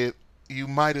 you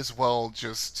might as well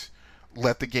just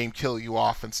let the game kill you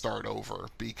off and start over,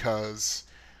 because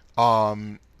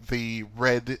the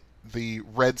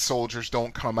red soldiers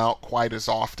don't come out quite as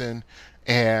often,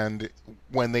 and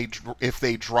if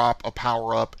they drop a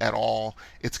power up at all,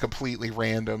 it's completely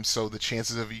random, so the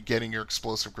chances of you getting your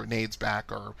explosive grenades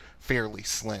back are fairly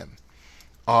slim.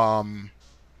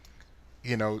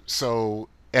 So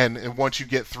and once you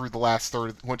get to the last third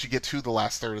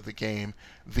of the game,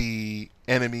 the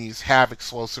enemies have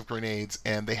explosive grenades,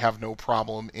 and they have no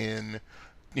problem in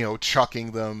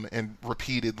chucking them and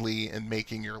repeatedly and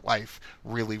making your life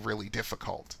really, really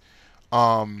difficult.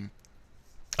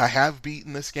 I have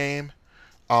beaten this game.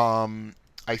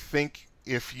 I think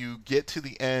if you get to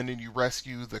the end and you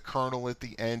rescue the Colonel at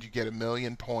the end, you get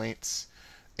 1,000,000 points,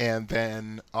 and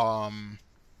then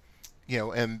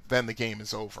and then the game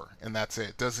is over, and that's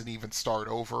it. It doesn't even start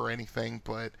over or anything,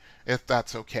 but if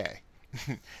that's okay.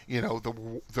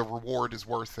 The reward is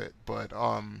worth it. But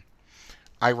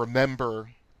I remember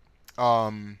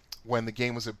when the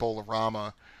game was at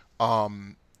Bowl-O-Rama,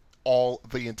 all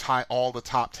the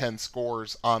top 10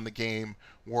 scores on the game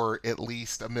were at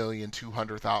least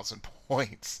 1,200,000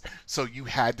 points. So you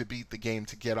had to beat the game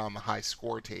to get on the high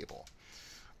score table.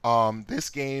 This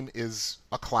game is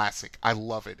a classic. I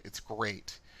love it. It's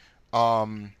great.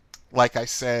 Like I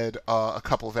said a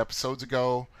couple of episodes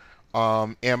ago,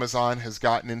 Amazon has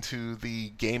gotten into the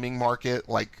gaming market.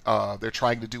 Like they're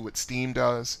trying to do what Steam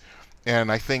does.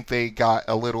 And I think they got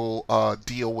a little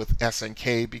deal with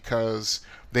SNK, because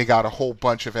they got a whole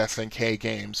bunch of SNK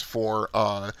games for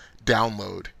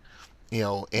download,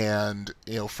 and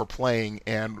for playing.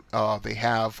 And they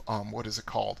have what is it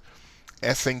called?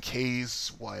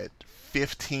 SNK's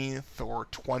 15th or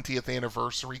 20th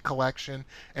anniversary collection,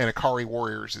 and Ikari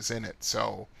Warriors is in it.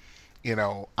 So,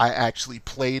 I actually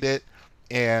played it,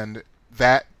 and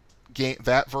that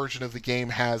that version of the game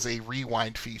has a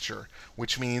rewind feature,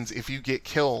 which means if you get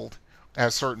killed at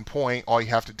a certain point, all you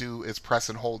have to do is press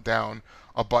and hold down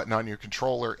a button on your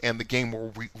controller, and the game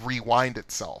will rewind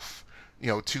itself,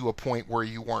 to a point where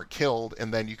you weren't killed,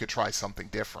 and then you could try something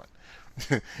different.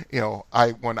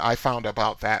 When I found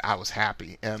about that, I was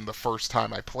happy, and the first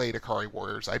time I played Ikari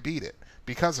Warriors, I beat it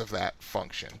because of that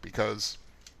function, because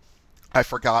I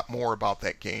forgot more about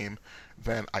that game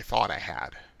than I thought I had.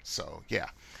 So yeah,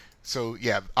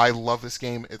 I love this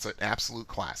game. It's an absolute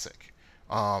classic.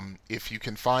 If you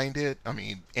can find it, I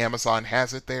mean, Amazon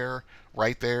has it there,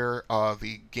 right there.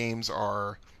 The games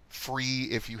are free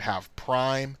if you have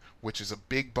Prime, which is a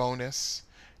big bonus.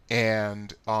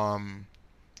 And, all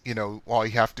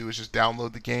you have to do is just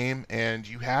download the game and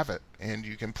you have it. And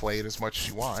you can play it as much as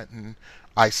you want. And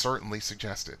I certainly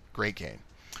suggest it. Great game.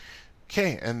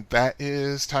 Okay, and that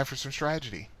is time for some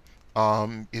strategy.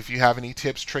 If you have any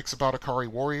tips, tricks about Ikari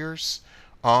Warriors,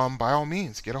 by all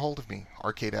means, get a hold of me,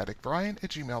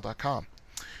 arcadeaddictbrian@gmail.com.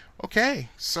 Okay,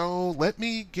 so let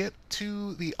me get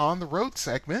to the On the Road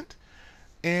segment,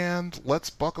 and let's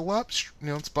buckle up,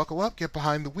 get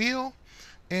behind the wheel,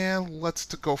 and let's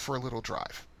go for a little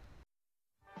drive.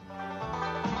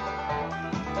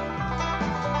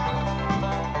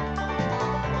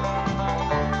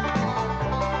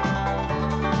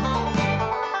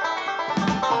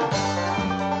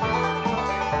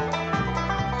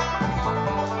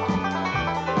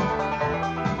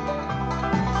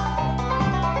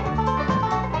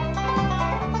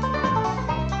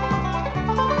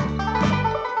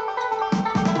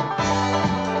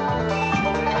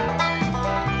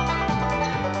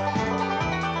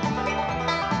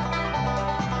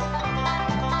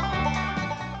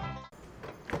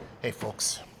 Hey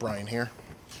folks, Brian here.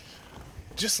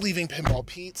 Just leaving Pinball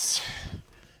Pete's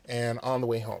and on the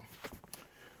way home.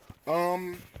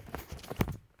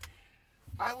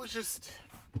 I was just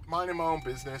minding my own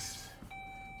business,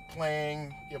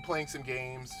 playing some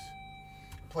games,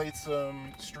 played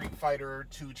some Street Fighter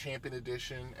 2 Champion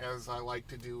Edition, as I like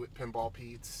to do at Pinball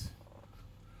Pete's.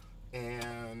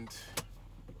 And,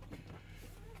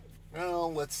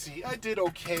 well, let's see, I did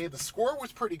okay. The score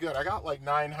was pretty good. I got like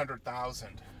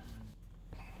 900,000.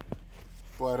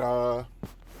 But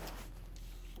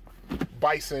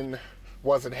Bison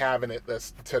wasn't having it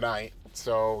tonight,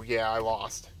 so yeah, I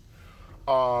lost.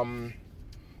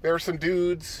 There were some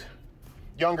dudes,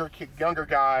 younger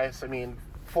guys. I mean,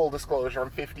 full disclosure,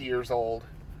 I'm 50 years old.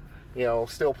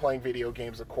 Still playing video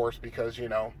games, of course, because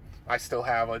I still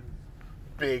have a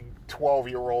big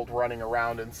 12-year-old running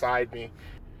around inside me.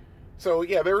 So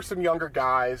yeah, there were some younger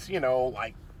guys.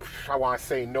 Like I want to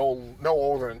say no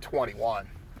older than 21.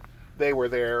 They were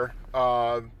there.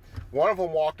 One of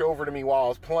them walked over to me while I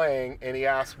was playing, and he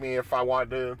asked me if I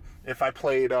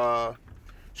played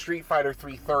Street Fighter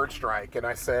 3 Third Strike, and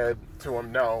I said to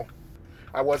him no.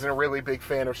 I wasn't a really big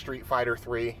fan of Street Fighter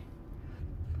 3.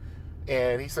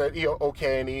 And he said,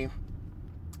 okay, and he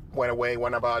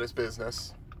went about his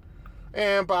business.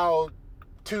 And about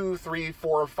 2, 3,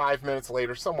 4, 5 minutes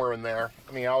later, somewhere in there,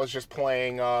 I was just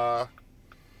playing, I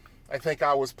think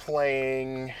I was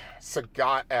playing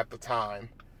Sagat at the time.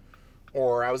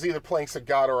 Or I was either playing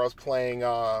Sagat or I was playing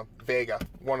Vega,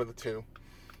 one of the two.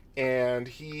 And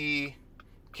he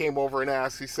came over and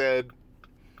asked, he said,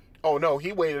 oh no,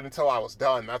 he waited until I was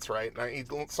done, that's right. And he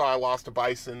saw I lost to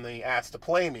Bison and he asked to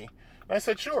play me. And I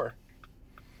said, sure.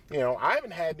 I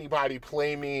haven't had anybody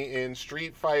play me in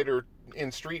Street Fighter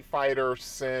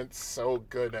since, oh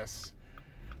goodness.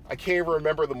 I can't even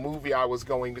remember the movie I was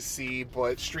going to see,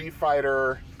 but Street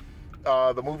Fighter,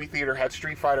 the movie theater had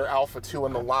Street Fighter Alpha 2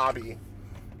 in the lobby,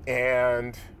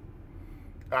 and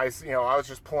I was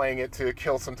just playing it to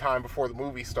kill some time before the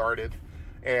movie started,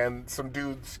 and some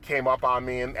dudes came up on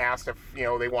me and asked if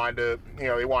they wanted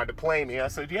to play me. I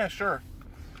said, yeah, sure.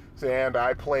 And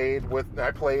I played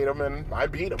them and I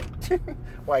beat them.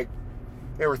 Like,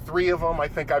 there were 3 of them. I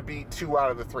think I beat 2 out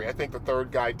of the 3. I think the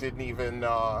third guy didn't even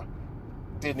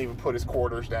put his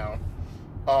quarters down.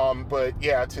 But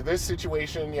yeah, to this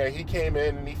situation, yeah, he came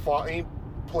in and he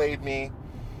played me,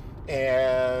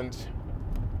 and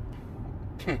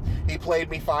he played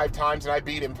me 5 times and I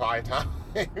beat him 5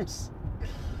 times.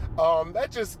 That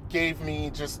just gave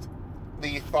me just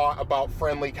the thought about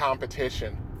friendly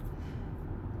competition.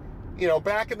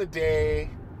 Back in the day,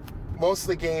 most of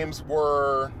the games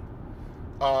were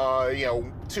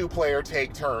 2-player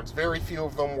take turns. Very few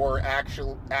of them were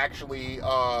actually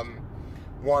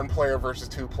 1-player versus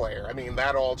 2-player.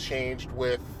 That all changed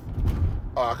with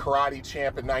Karate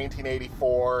Champ in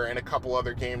 1984 and a couple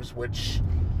other games which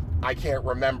I can't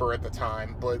remember at the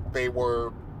time, but they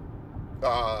were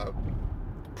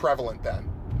prevalent then.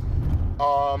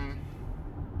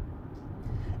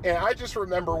 And I just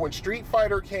remember when Street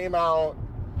Fighter came out,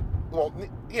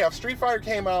 Street Fighter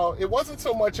came out, it wasn't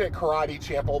so much at Karate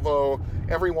Champ, although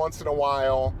every once in a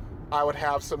while I would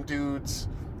have some dudes,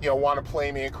 want to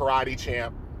play me in Karate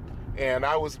Champ. And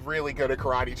I was really good at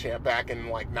Karate Champ back in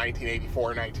like 1984,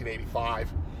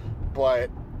 1985.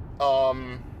 But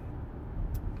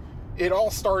it all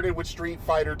started with Street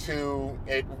Fighter 2.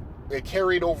 It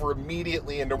carried over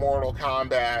immediately into Mortal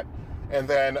Kombat, and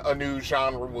then a new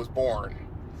genre was born.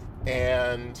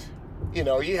 And,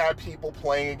 you had people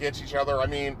playing against each other. I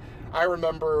mean, I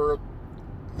remember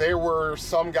there were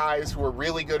some guys who were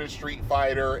really good at Street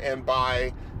Fighter, and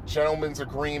by gentleman's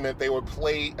agreement, they would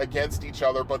play against each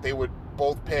other, but they would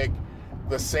both pick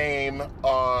the same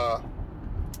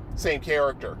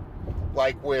character.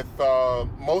 Like with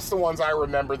most of the ones I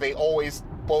remember, they always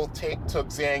both took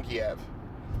Zangief.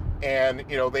 And,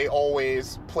 they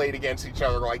always played against each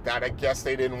other like that. I guess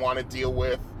they didn't want to deal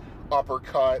with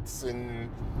uppercuts and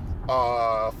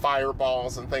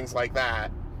fireballs and things like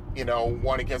that,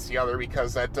 one against the other,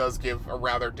 because that does give a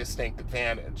rather distinct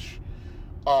advantage.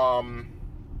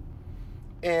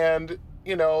 And,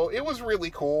 it was really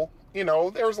cool.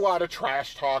 There was a lot of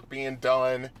trash talk being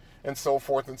done and so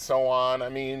forth and so on. I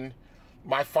mean,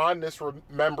 my fondest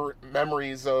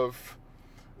memories of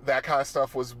that kind of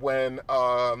stuff was when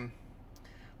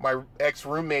my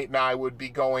ex-roommate and I would be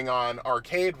going on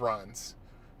arcade runs.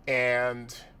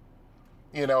 And,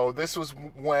 this was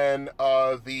when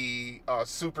the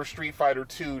Super Street Fighter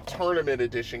 2 Tournament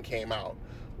Edition came out,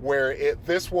 where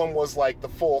this one was like the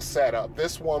full setup.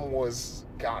 This one was,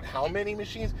 God, how many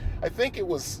machines? I think it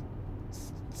was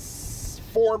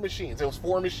 4 machines. It was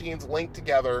 4 machines linked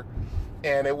together,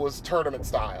 and it was tournament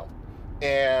style.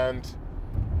 And,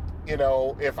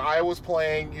 if I was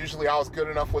playing, usually I was good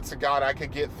enough with Sagat, I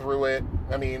could get through it.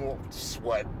 I mean,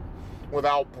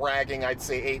 without bragging, I'd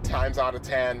say 8 times out of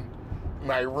 10.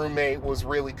 My roommate was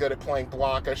really good at playing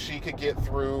Blanca. She could get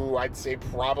through, I'd say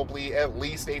probably at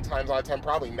least 8 times out of 10,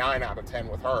 probably 9 out of 10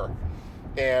 with her.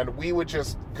 And we would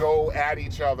just go at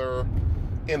each other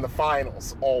in the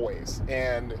finals, always.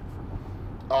 And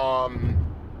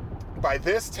by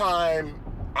this time,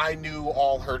 I knew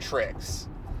all her tricks.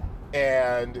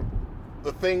 And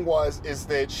the thing is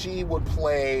that she would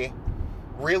play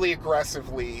really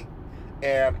aggressively,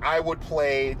 and I would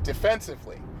play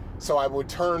defensively. So I would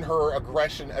turn her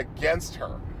aggression against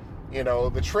her.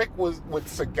 The trick was with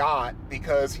Sagat,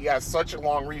 because he has such a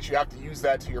long reach, you have to use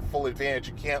that to your full advantage.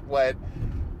 You can't let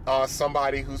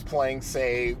somebody who's playing,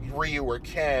 say, Ryu or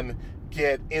Ken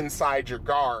get inside your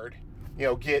guard,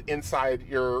 get inside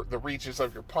the reaches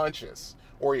of your punches,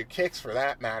 or your kicks for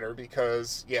that matter,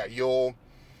 because, you'll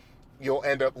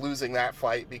end up losing that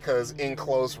fight, because in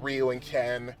close, Ryu and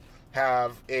Ken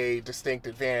have a distinct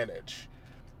advantage.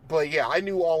 But I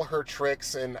knew all her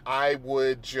tricks, and I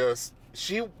would just...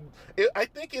 I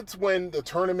think it's when the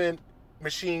tournament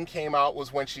machine came out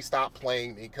was when she stopped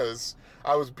playing me, because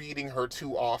I was beating her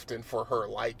too often for her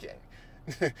liking.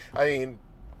 I mean,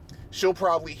 she'll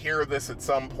probably hear this at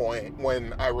some point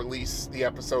when I release the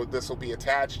episode this will be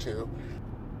attached to.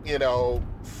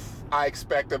 I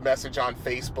expect a message on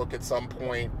Facebook at some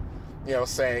point,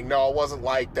 saying, no, it wasn't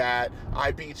like that.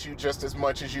 I beat you just as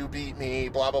much as you beat me,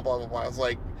 blah, blah, blah, blah, blah. I was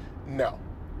like, no.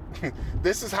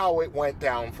 This is how it went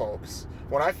down, folks.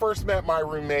 When I first met my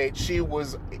roommate, she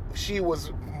was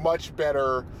much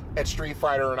better at Street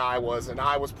Fighter than I was, and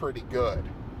I was pretty good.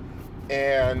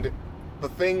 And the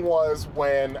thing was,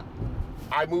 when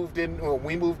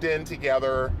we moved in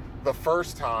together the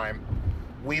first time,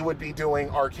 we would be doing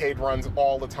arcade runs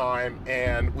all the time,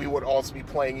 and we would also be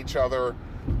playing each other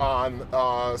on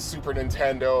Super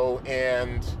Nintendo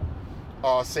and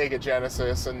Sega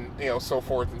Genesis, and so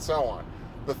forth and so on.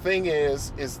 The thing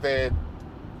is that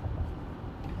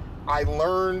I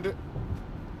learned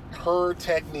her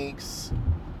techniques,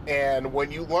 and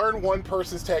when you learn one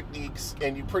person's techniques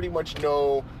and you pretty much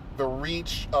know the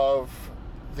reach of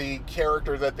the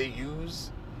character that they use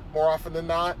more often than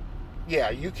not,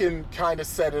 you can kind of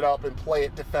set it up and play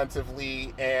it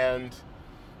defensively, and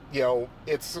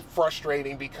it's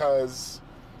frustrating because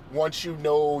once you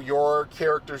know your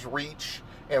character's reach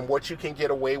and what you can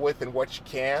get away with and what you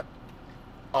can't,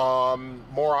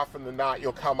 more often than not,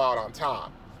 you'll come out on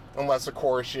top. Unless, of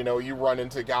course, you run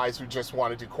into guys who just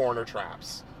want to do corner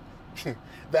traps.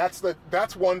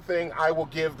 That's one thing I will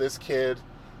give this kid,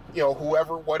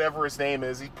 whatever his name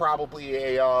is. He's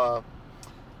probably a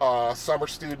summer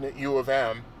student at U of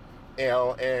M,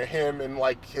 and him and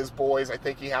his boys, I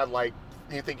think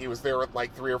he was there with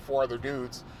 3 or 4 other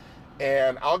dudes,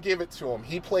 and I'll give it to him.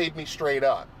 He played me straight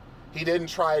up. He didn't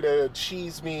try to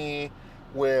cheese me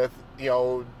with,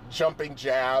 jumping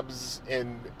jabs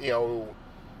and,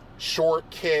 short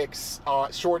kicks,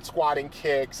 short squatting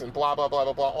kicks, and blah, blah, blah,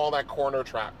 blah, blah, all that corner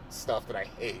trap stuff that I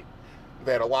hate,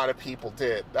 that a lot of people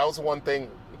did. That was one thing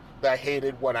that I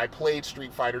hated when I played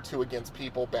Street Fighter 2 against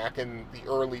people back in the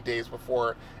early days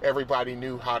before everybody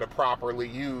knew how to properly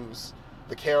use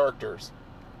the characters,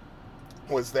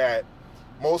 was that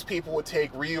most people would take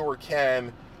Ryu or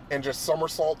Ken and just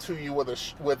somersault to you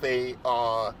with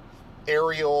a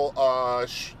aerial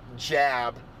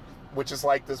jab, which is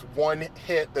like this one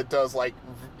hit that does like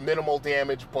minimal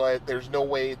damage, but there's no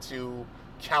way to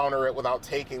counter it without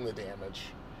taking the damage.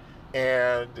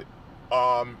 And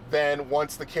then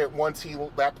once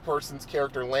that person's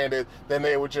character landed, then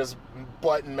they would just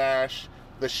button mash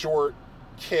the short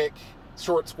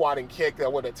squatting kick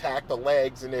that would attack the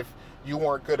legs, and if you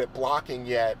weren't good at blocking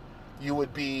yet, you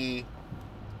would be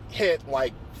hit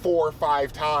like 4 or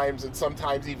 5 times and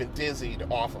sometimes even dizzied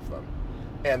off of them.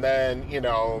 And then,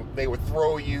 they would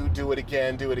throw you, do it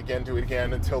again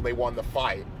until they won the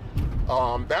fight.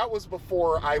 That was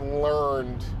before I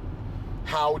learned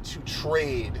how to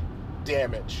trade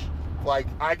damage. Like,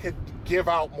 I could give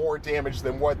out more damage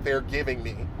than what they're giving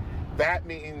me. That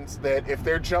means that if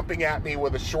they're jumping at me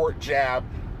with a short jab,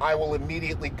 I will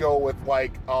immediately go with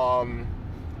like a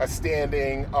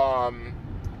standing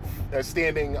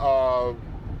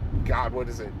what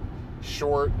is it?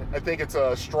 Short. I think it's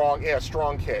a strong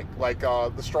kick, like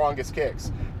the strongest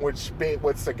kicks, which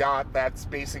with Sagat, that's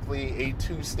basically a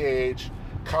 2-stage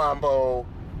combo,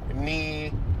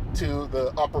 knee to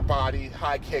the upper body,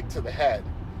 high kick to the head,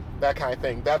 that kind of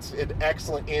thing. That's an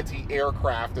excellent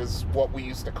anti-aircraft, is what we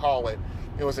used to call it.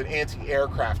 It was an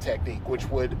anti-aircraft technique, which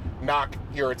would knock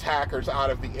your attackers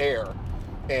out of the air.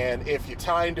 And if you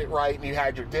timed it right and you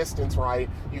had your distance right,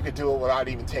 you could do it without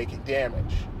even taking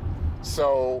damage.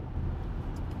 So,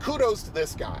 kudos to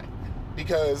this guy,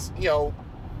 because,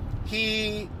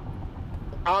 he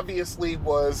obviously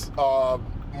was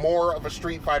more of a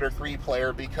Street Fighter 3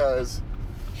 player, because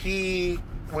he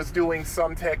was doing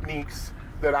some techniques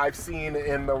that I've seen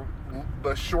in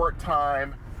the short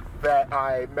time that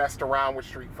I messed around with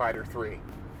Street Fighter 3.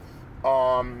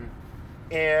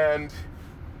 And,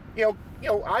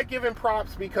 I give him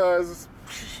props because,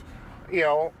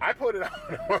 I put it on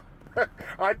him.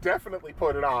 I definitely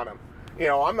put it on him.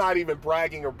 I'm not even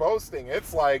bragging or boasting.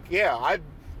 It's like,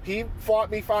 he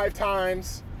fought me 5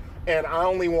 times, and I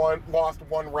only lost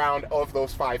 1 round of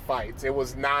those 5 fights. It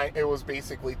was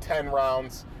basically 10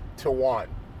 rounds to 1.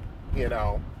 It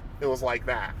was like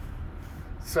that.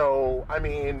 So, I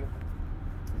mean,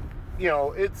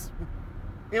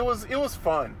 it was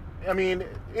fun. I mean,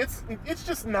 it's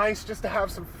just nice just to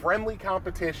have some friendly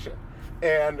competition.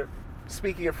 And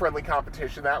speaking of friendly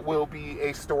competition, that will be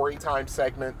a story time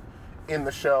segment in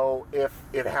the show if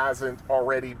it hasn't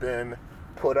already been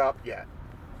put up yet.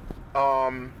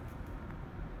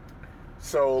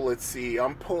 So let's see.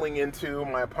 I'm pulling into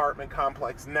my apartment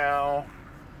complex now.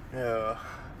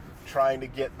 Trying to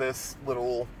get this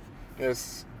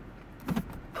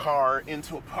car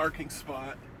into a parking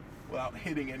spot without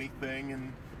hitting anything,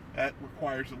 and that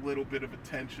requires a little bit of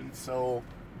attention, so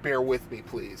bear with me,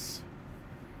 please.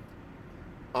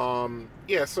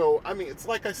 So, I mean, it's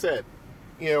like I said,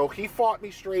 he fought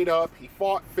me straight up, he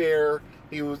fought fair,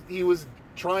 he was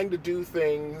trying to do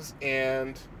things,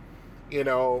 and,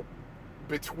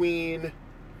 between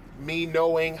me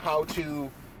knowing how to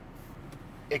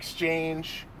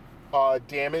exchange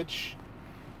damage,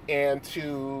 and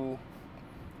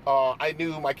I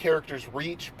knew my character's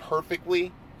reach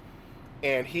perfectly,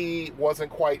 and he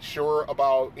wasn't quite sure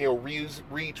about Ryu's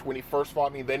reach when he first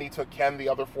fought me. Then he took Ken the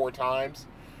other 4 times,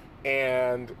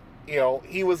 and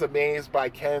he was amazed by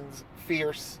Ken's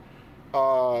fierce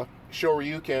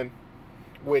Shoryuken,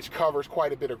 which covers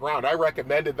quite a bit of ground. I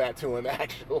recommended that to him,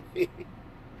 actually.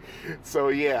 So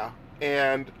yeah,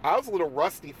 and I was a little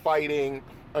rusty fighting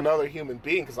another human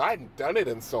being because I hadn't done it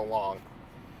in so long.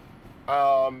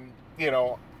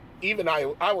 Even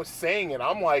I was saying it,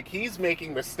 I'm like, he's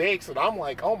making mistakes, and I'm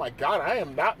like, oh my god, I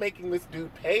am not making this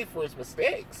dude pay for his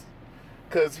mistakes.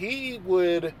 Because he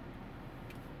would,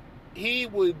 try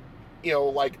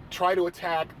to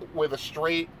attack with a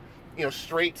straight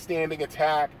standing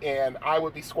attack, and I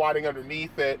would be squatting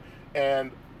underneath it, and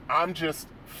I'm just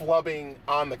flubbing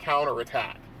on the counter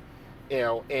attack.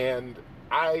 And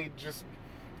I just,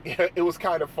 it was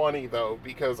kind of funny, though,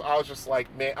 because I was just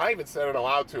like, man, I even said it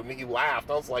aloud to him, and he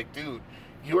laughed. I was like, dude,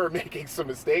 you are making some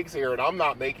mistakes here, and I'm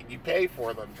not making you pay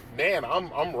for them. Man,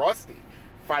 I'm rusty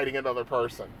fighting another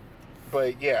person.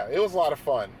 But, yeah, it was a lot of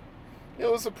fun. It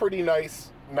was a pretty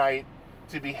nice night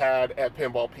to be had at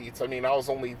Pinball Pete's. I mean, I was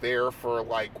only there for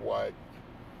like, what,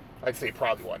 I'd say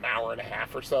probably, an hour and a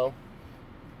half or so.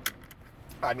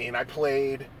 I mean, I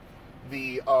played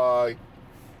the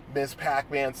Ms.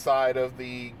 Pac-Man side of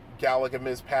the Galaga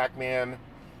Ms. Pac-Man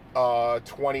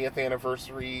 20th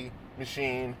anniversary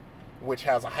machine, which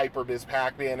has a Hyper Ms.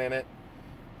 Pac-Man in it,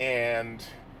 and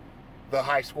the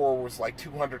high score was like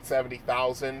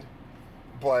 270,000,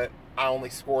 but I only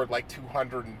scored like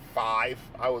 205.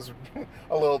 I was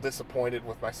a little disappointed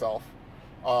with myself.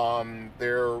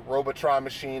 Their Robotron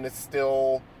machine is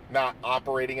still not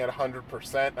operating at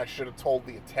 100%. I should have told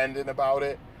the attendant about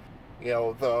it. You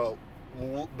know,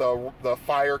 the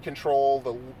fire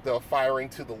control, the firing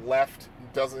to the left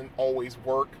doesn't always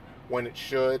work when it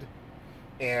should.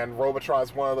 And Robotron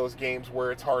is one of those games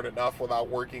where it's hard enough without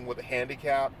working with a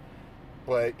handicap.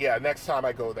 But yeah, next time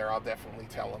I go there, I'll definitely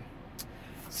tell him.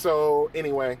 So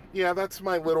anyway, yeah, that's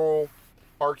my little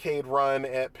arcade run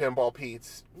at Pinball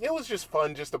Pete's. It was just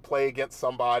fun just to play against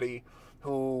somebody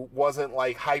who wasn't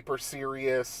like hyper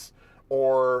serious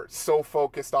or so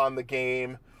focused on the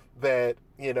game that,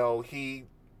 that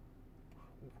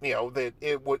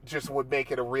it would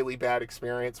make it a really bad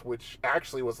experience, which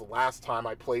actually was the last time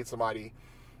I played somebody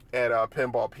at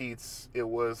Pinball Pete's. It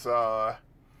was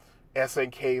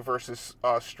SNK versus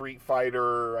Street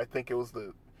Fighter. I think it was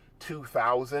the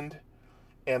 2000,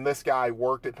 and this guy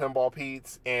worked at Pinball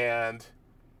Pete's, and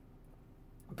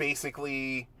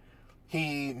basically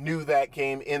he knew that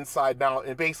game inside and out,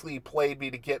 and basically played me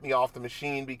to get me off the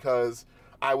machine because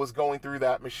I was going through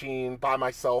that machine by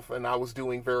myself and I was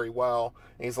doing very well.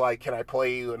 And he's like, "Can I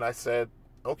play you?" And I said,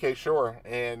 "Okay, sure."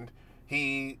 And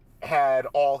he had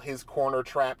all his corner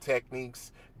trap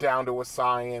techniques down to a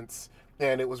science,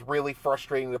 and it was really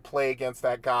frustrating to play against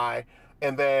that guy.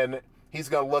 And then he's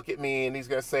going to look at me and he's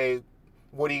going to say,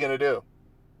 "What are you going to do?"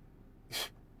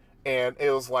 And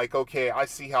it was like, okay, I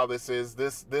see how this is.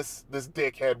 This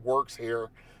dickhead works here,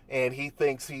 and he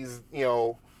thinks he's,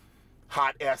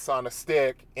 hot S on a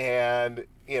stick, and,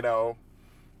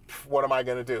 what am I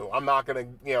going to do? I'm not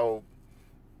going to,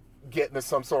 get into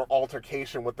some sort of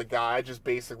altercation with the guy. I just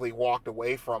basically walked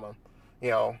away from him.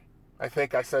 I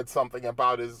think I said something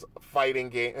about his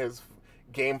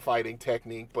game fighting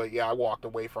technique, but yeah, I walked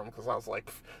away from him because I was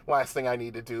like, last thing I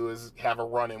need to do is have a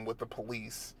run-in with the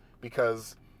police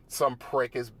because some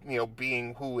prick is,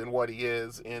 being who and what he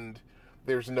is, and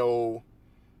there's no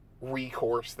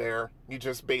recourse there. You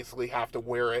just basically have to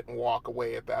wear it and walk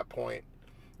away at that point,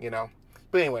 But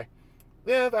anyway,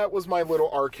 yeah, that was my little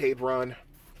arcade run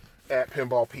at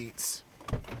Pinball Pete's.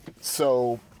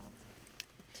 So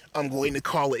I'm going to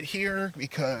call it here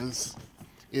because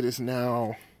it is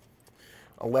now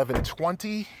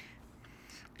 11:20,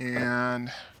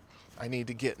 and I need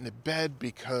to get into bed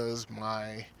because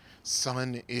my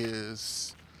son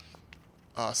is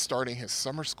starting his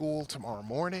summer school tomorrow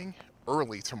morning,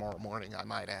 early tomorrow morning, I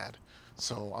might add.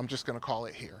 So I'm just going to call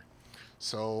it here.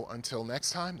 So until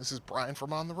next time, this is Brian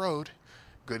from On the Road.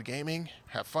 Good gaming,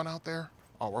 have fun out there,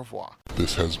 au revoir.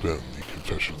 This has been the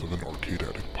Confessions of an Arcade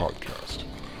Addict podcast.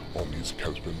 All music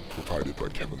has been provided by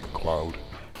Kevin MacLeod.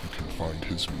 You can find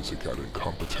his music at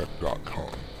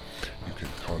incompetech.com. You can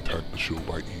contact the show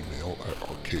by email at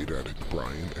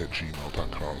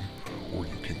arcadeaddictbrian@gmail.com, or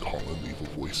you can call and leave a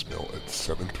voicemail at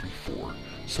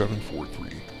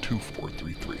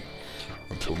 734-743-2433.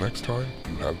 Until next time,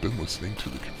 you have been listening to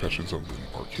the Confessions of an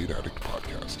Arcade Addict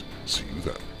podcast. See you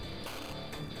then.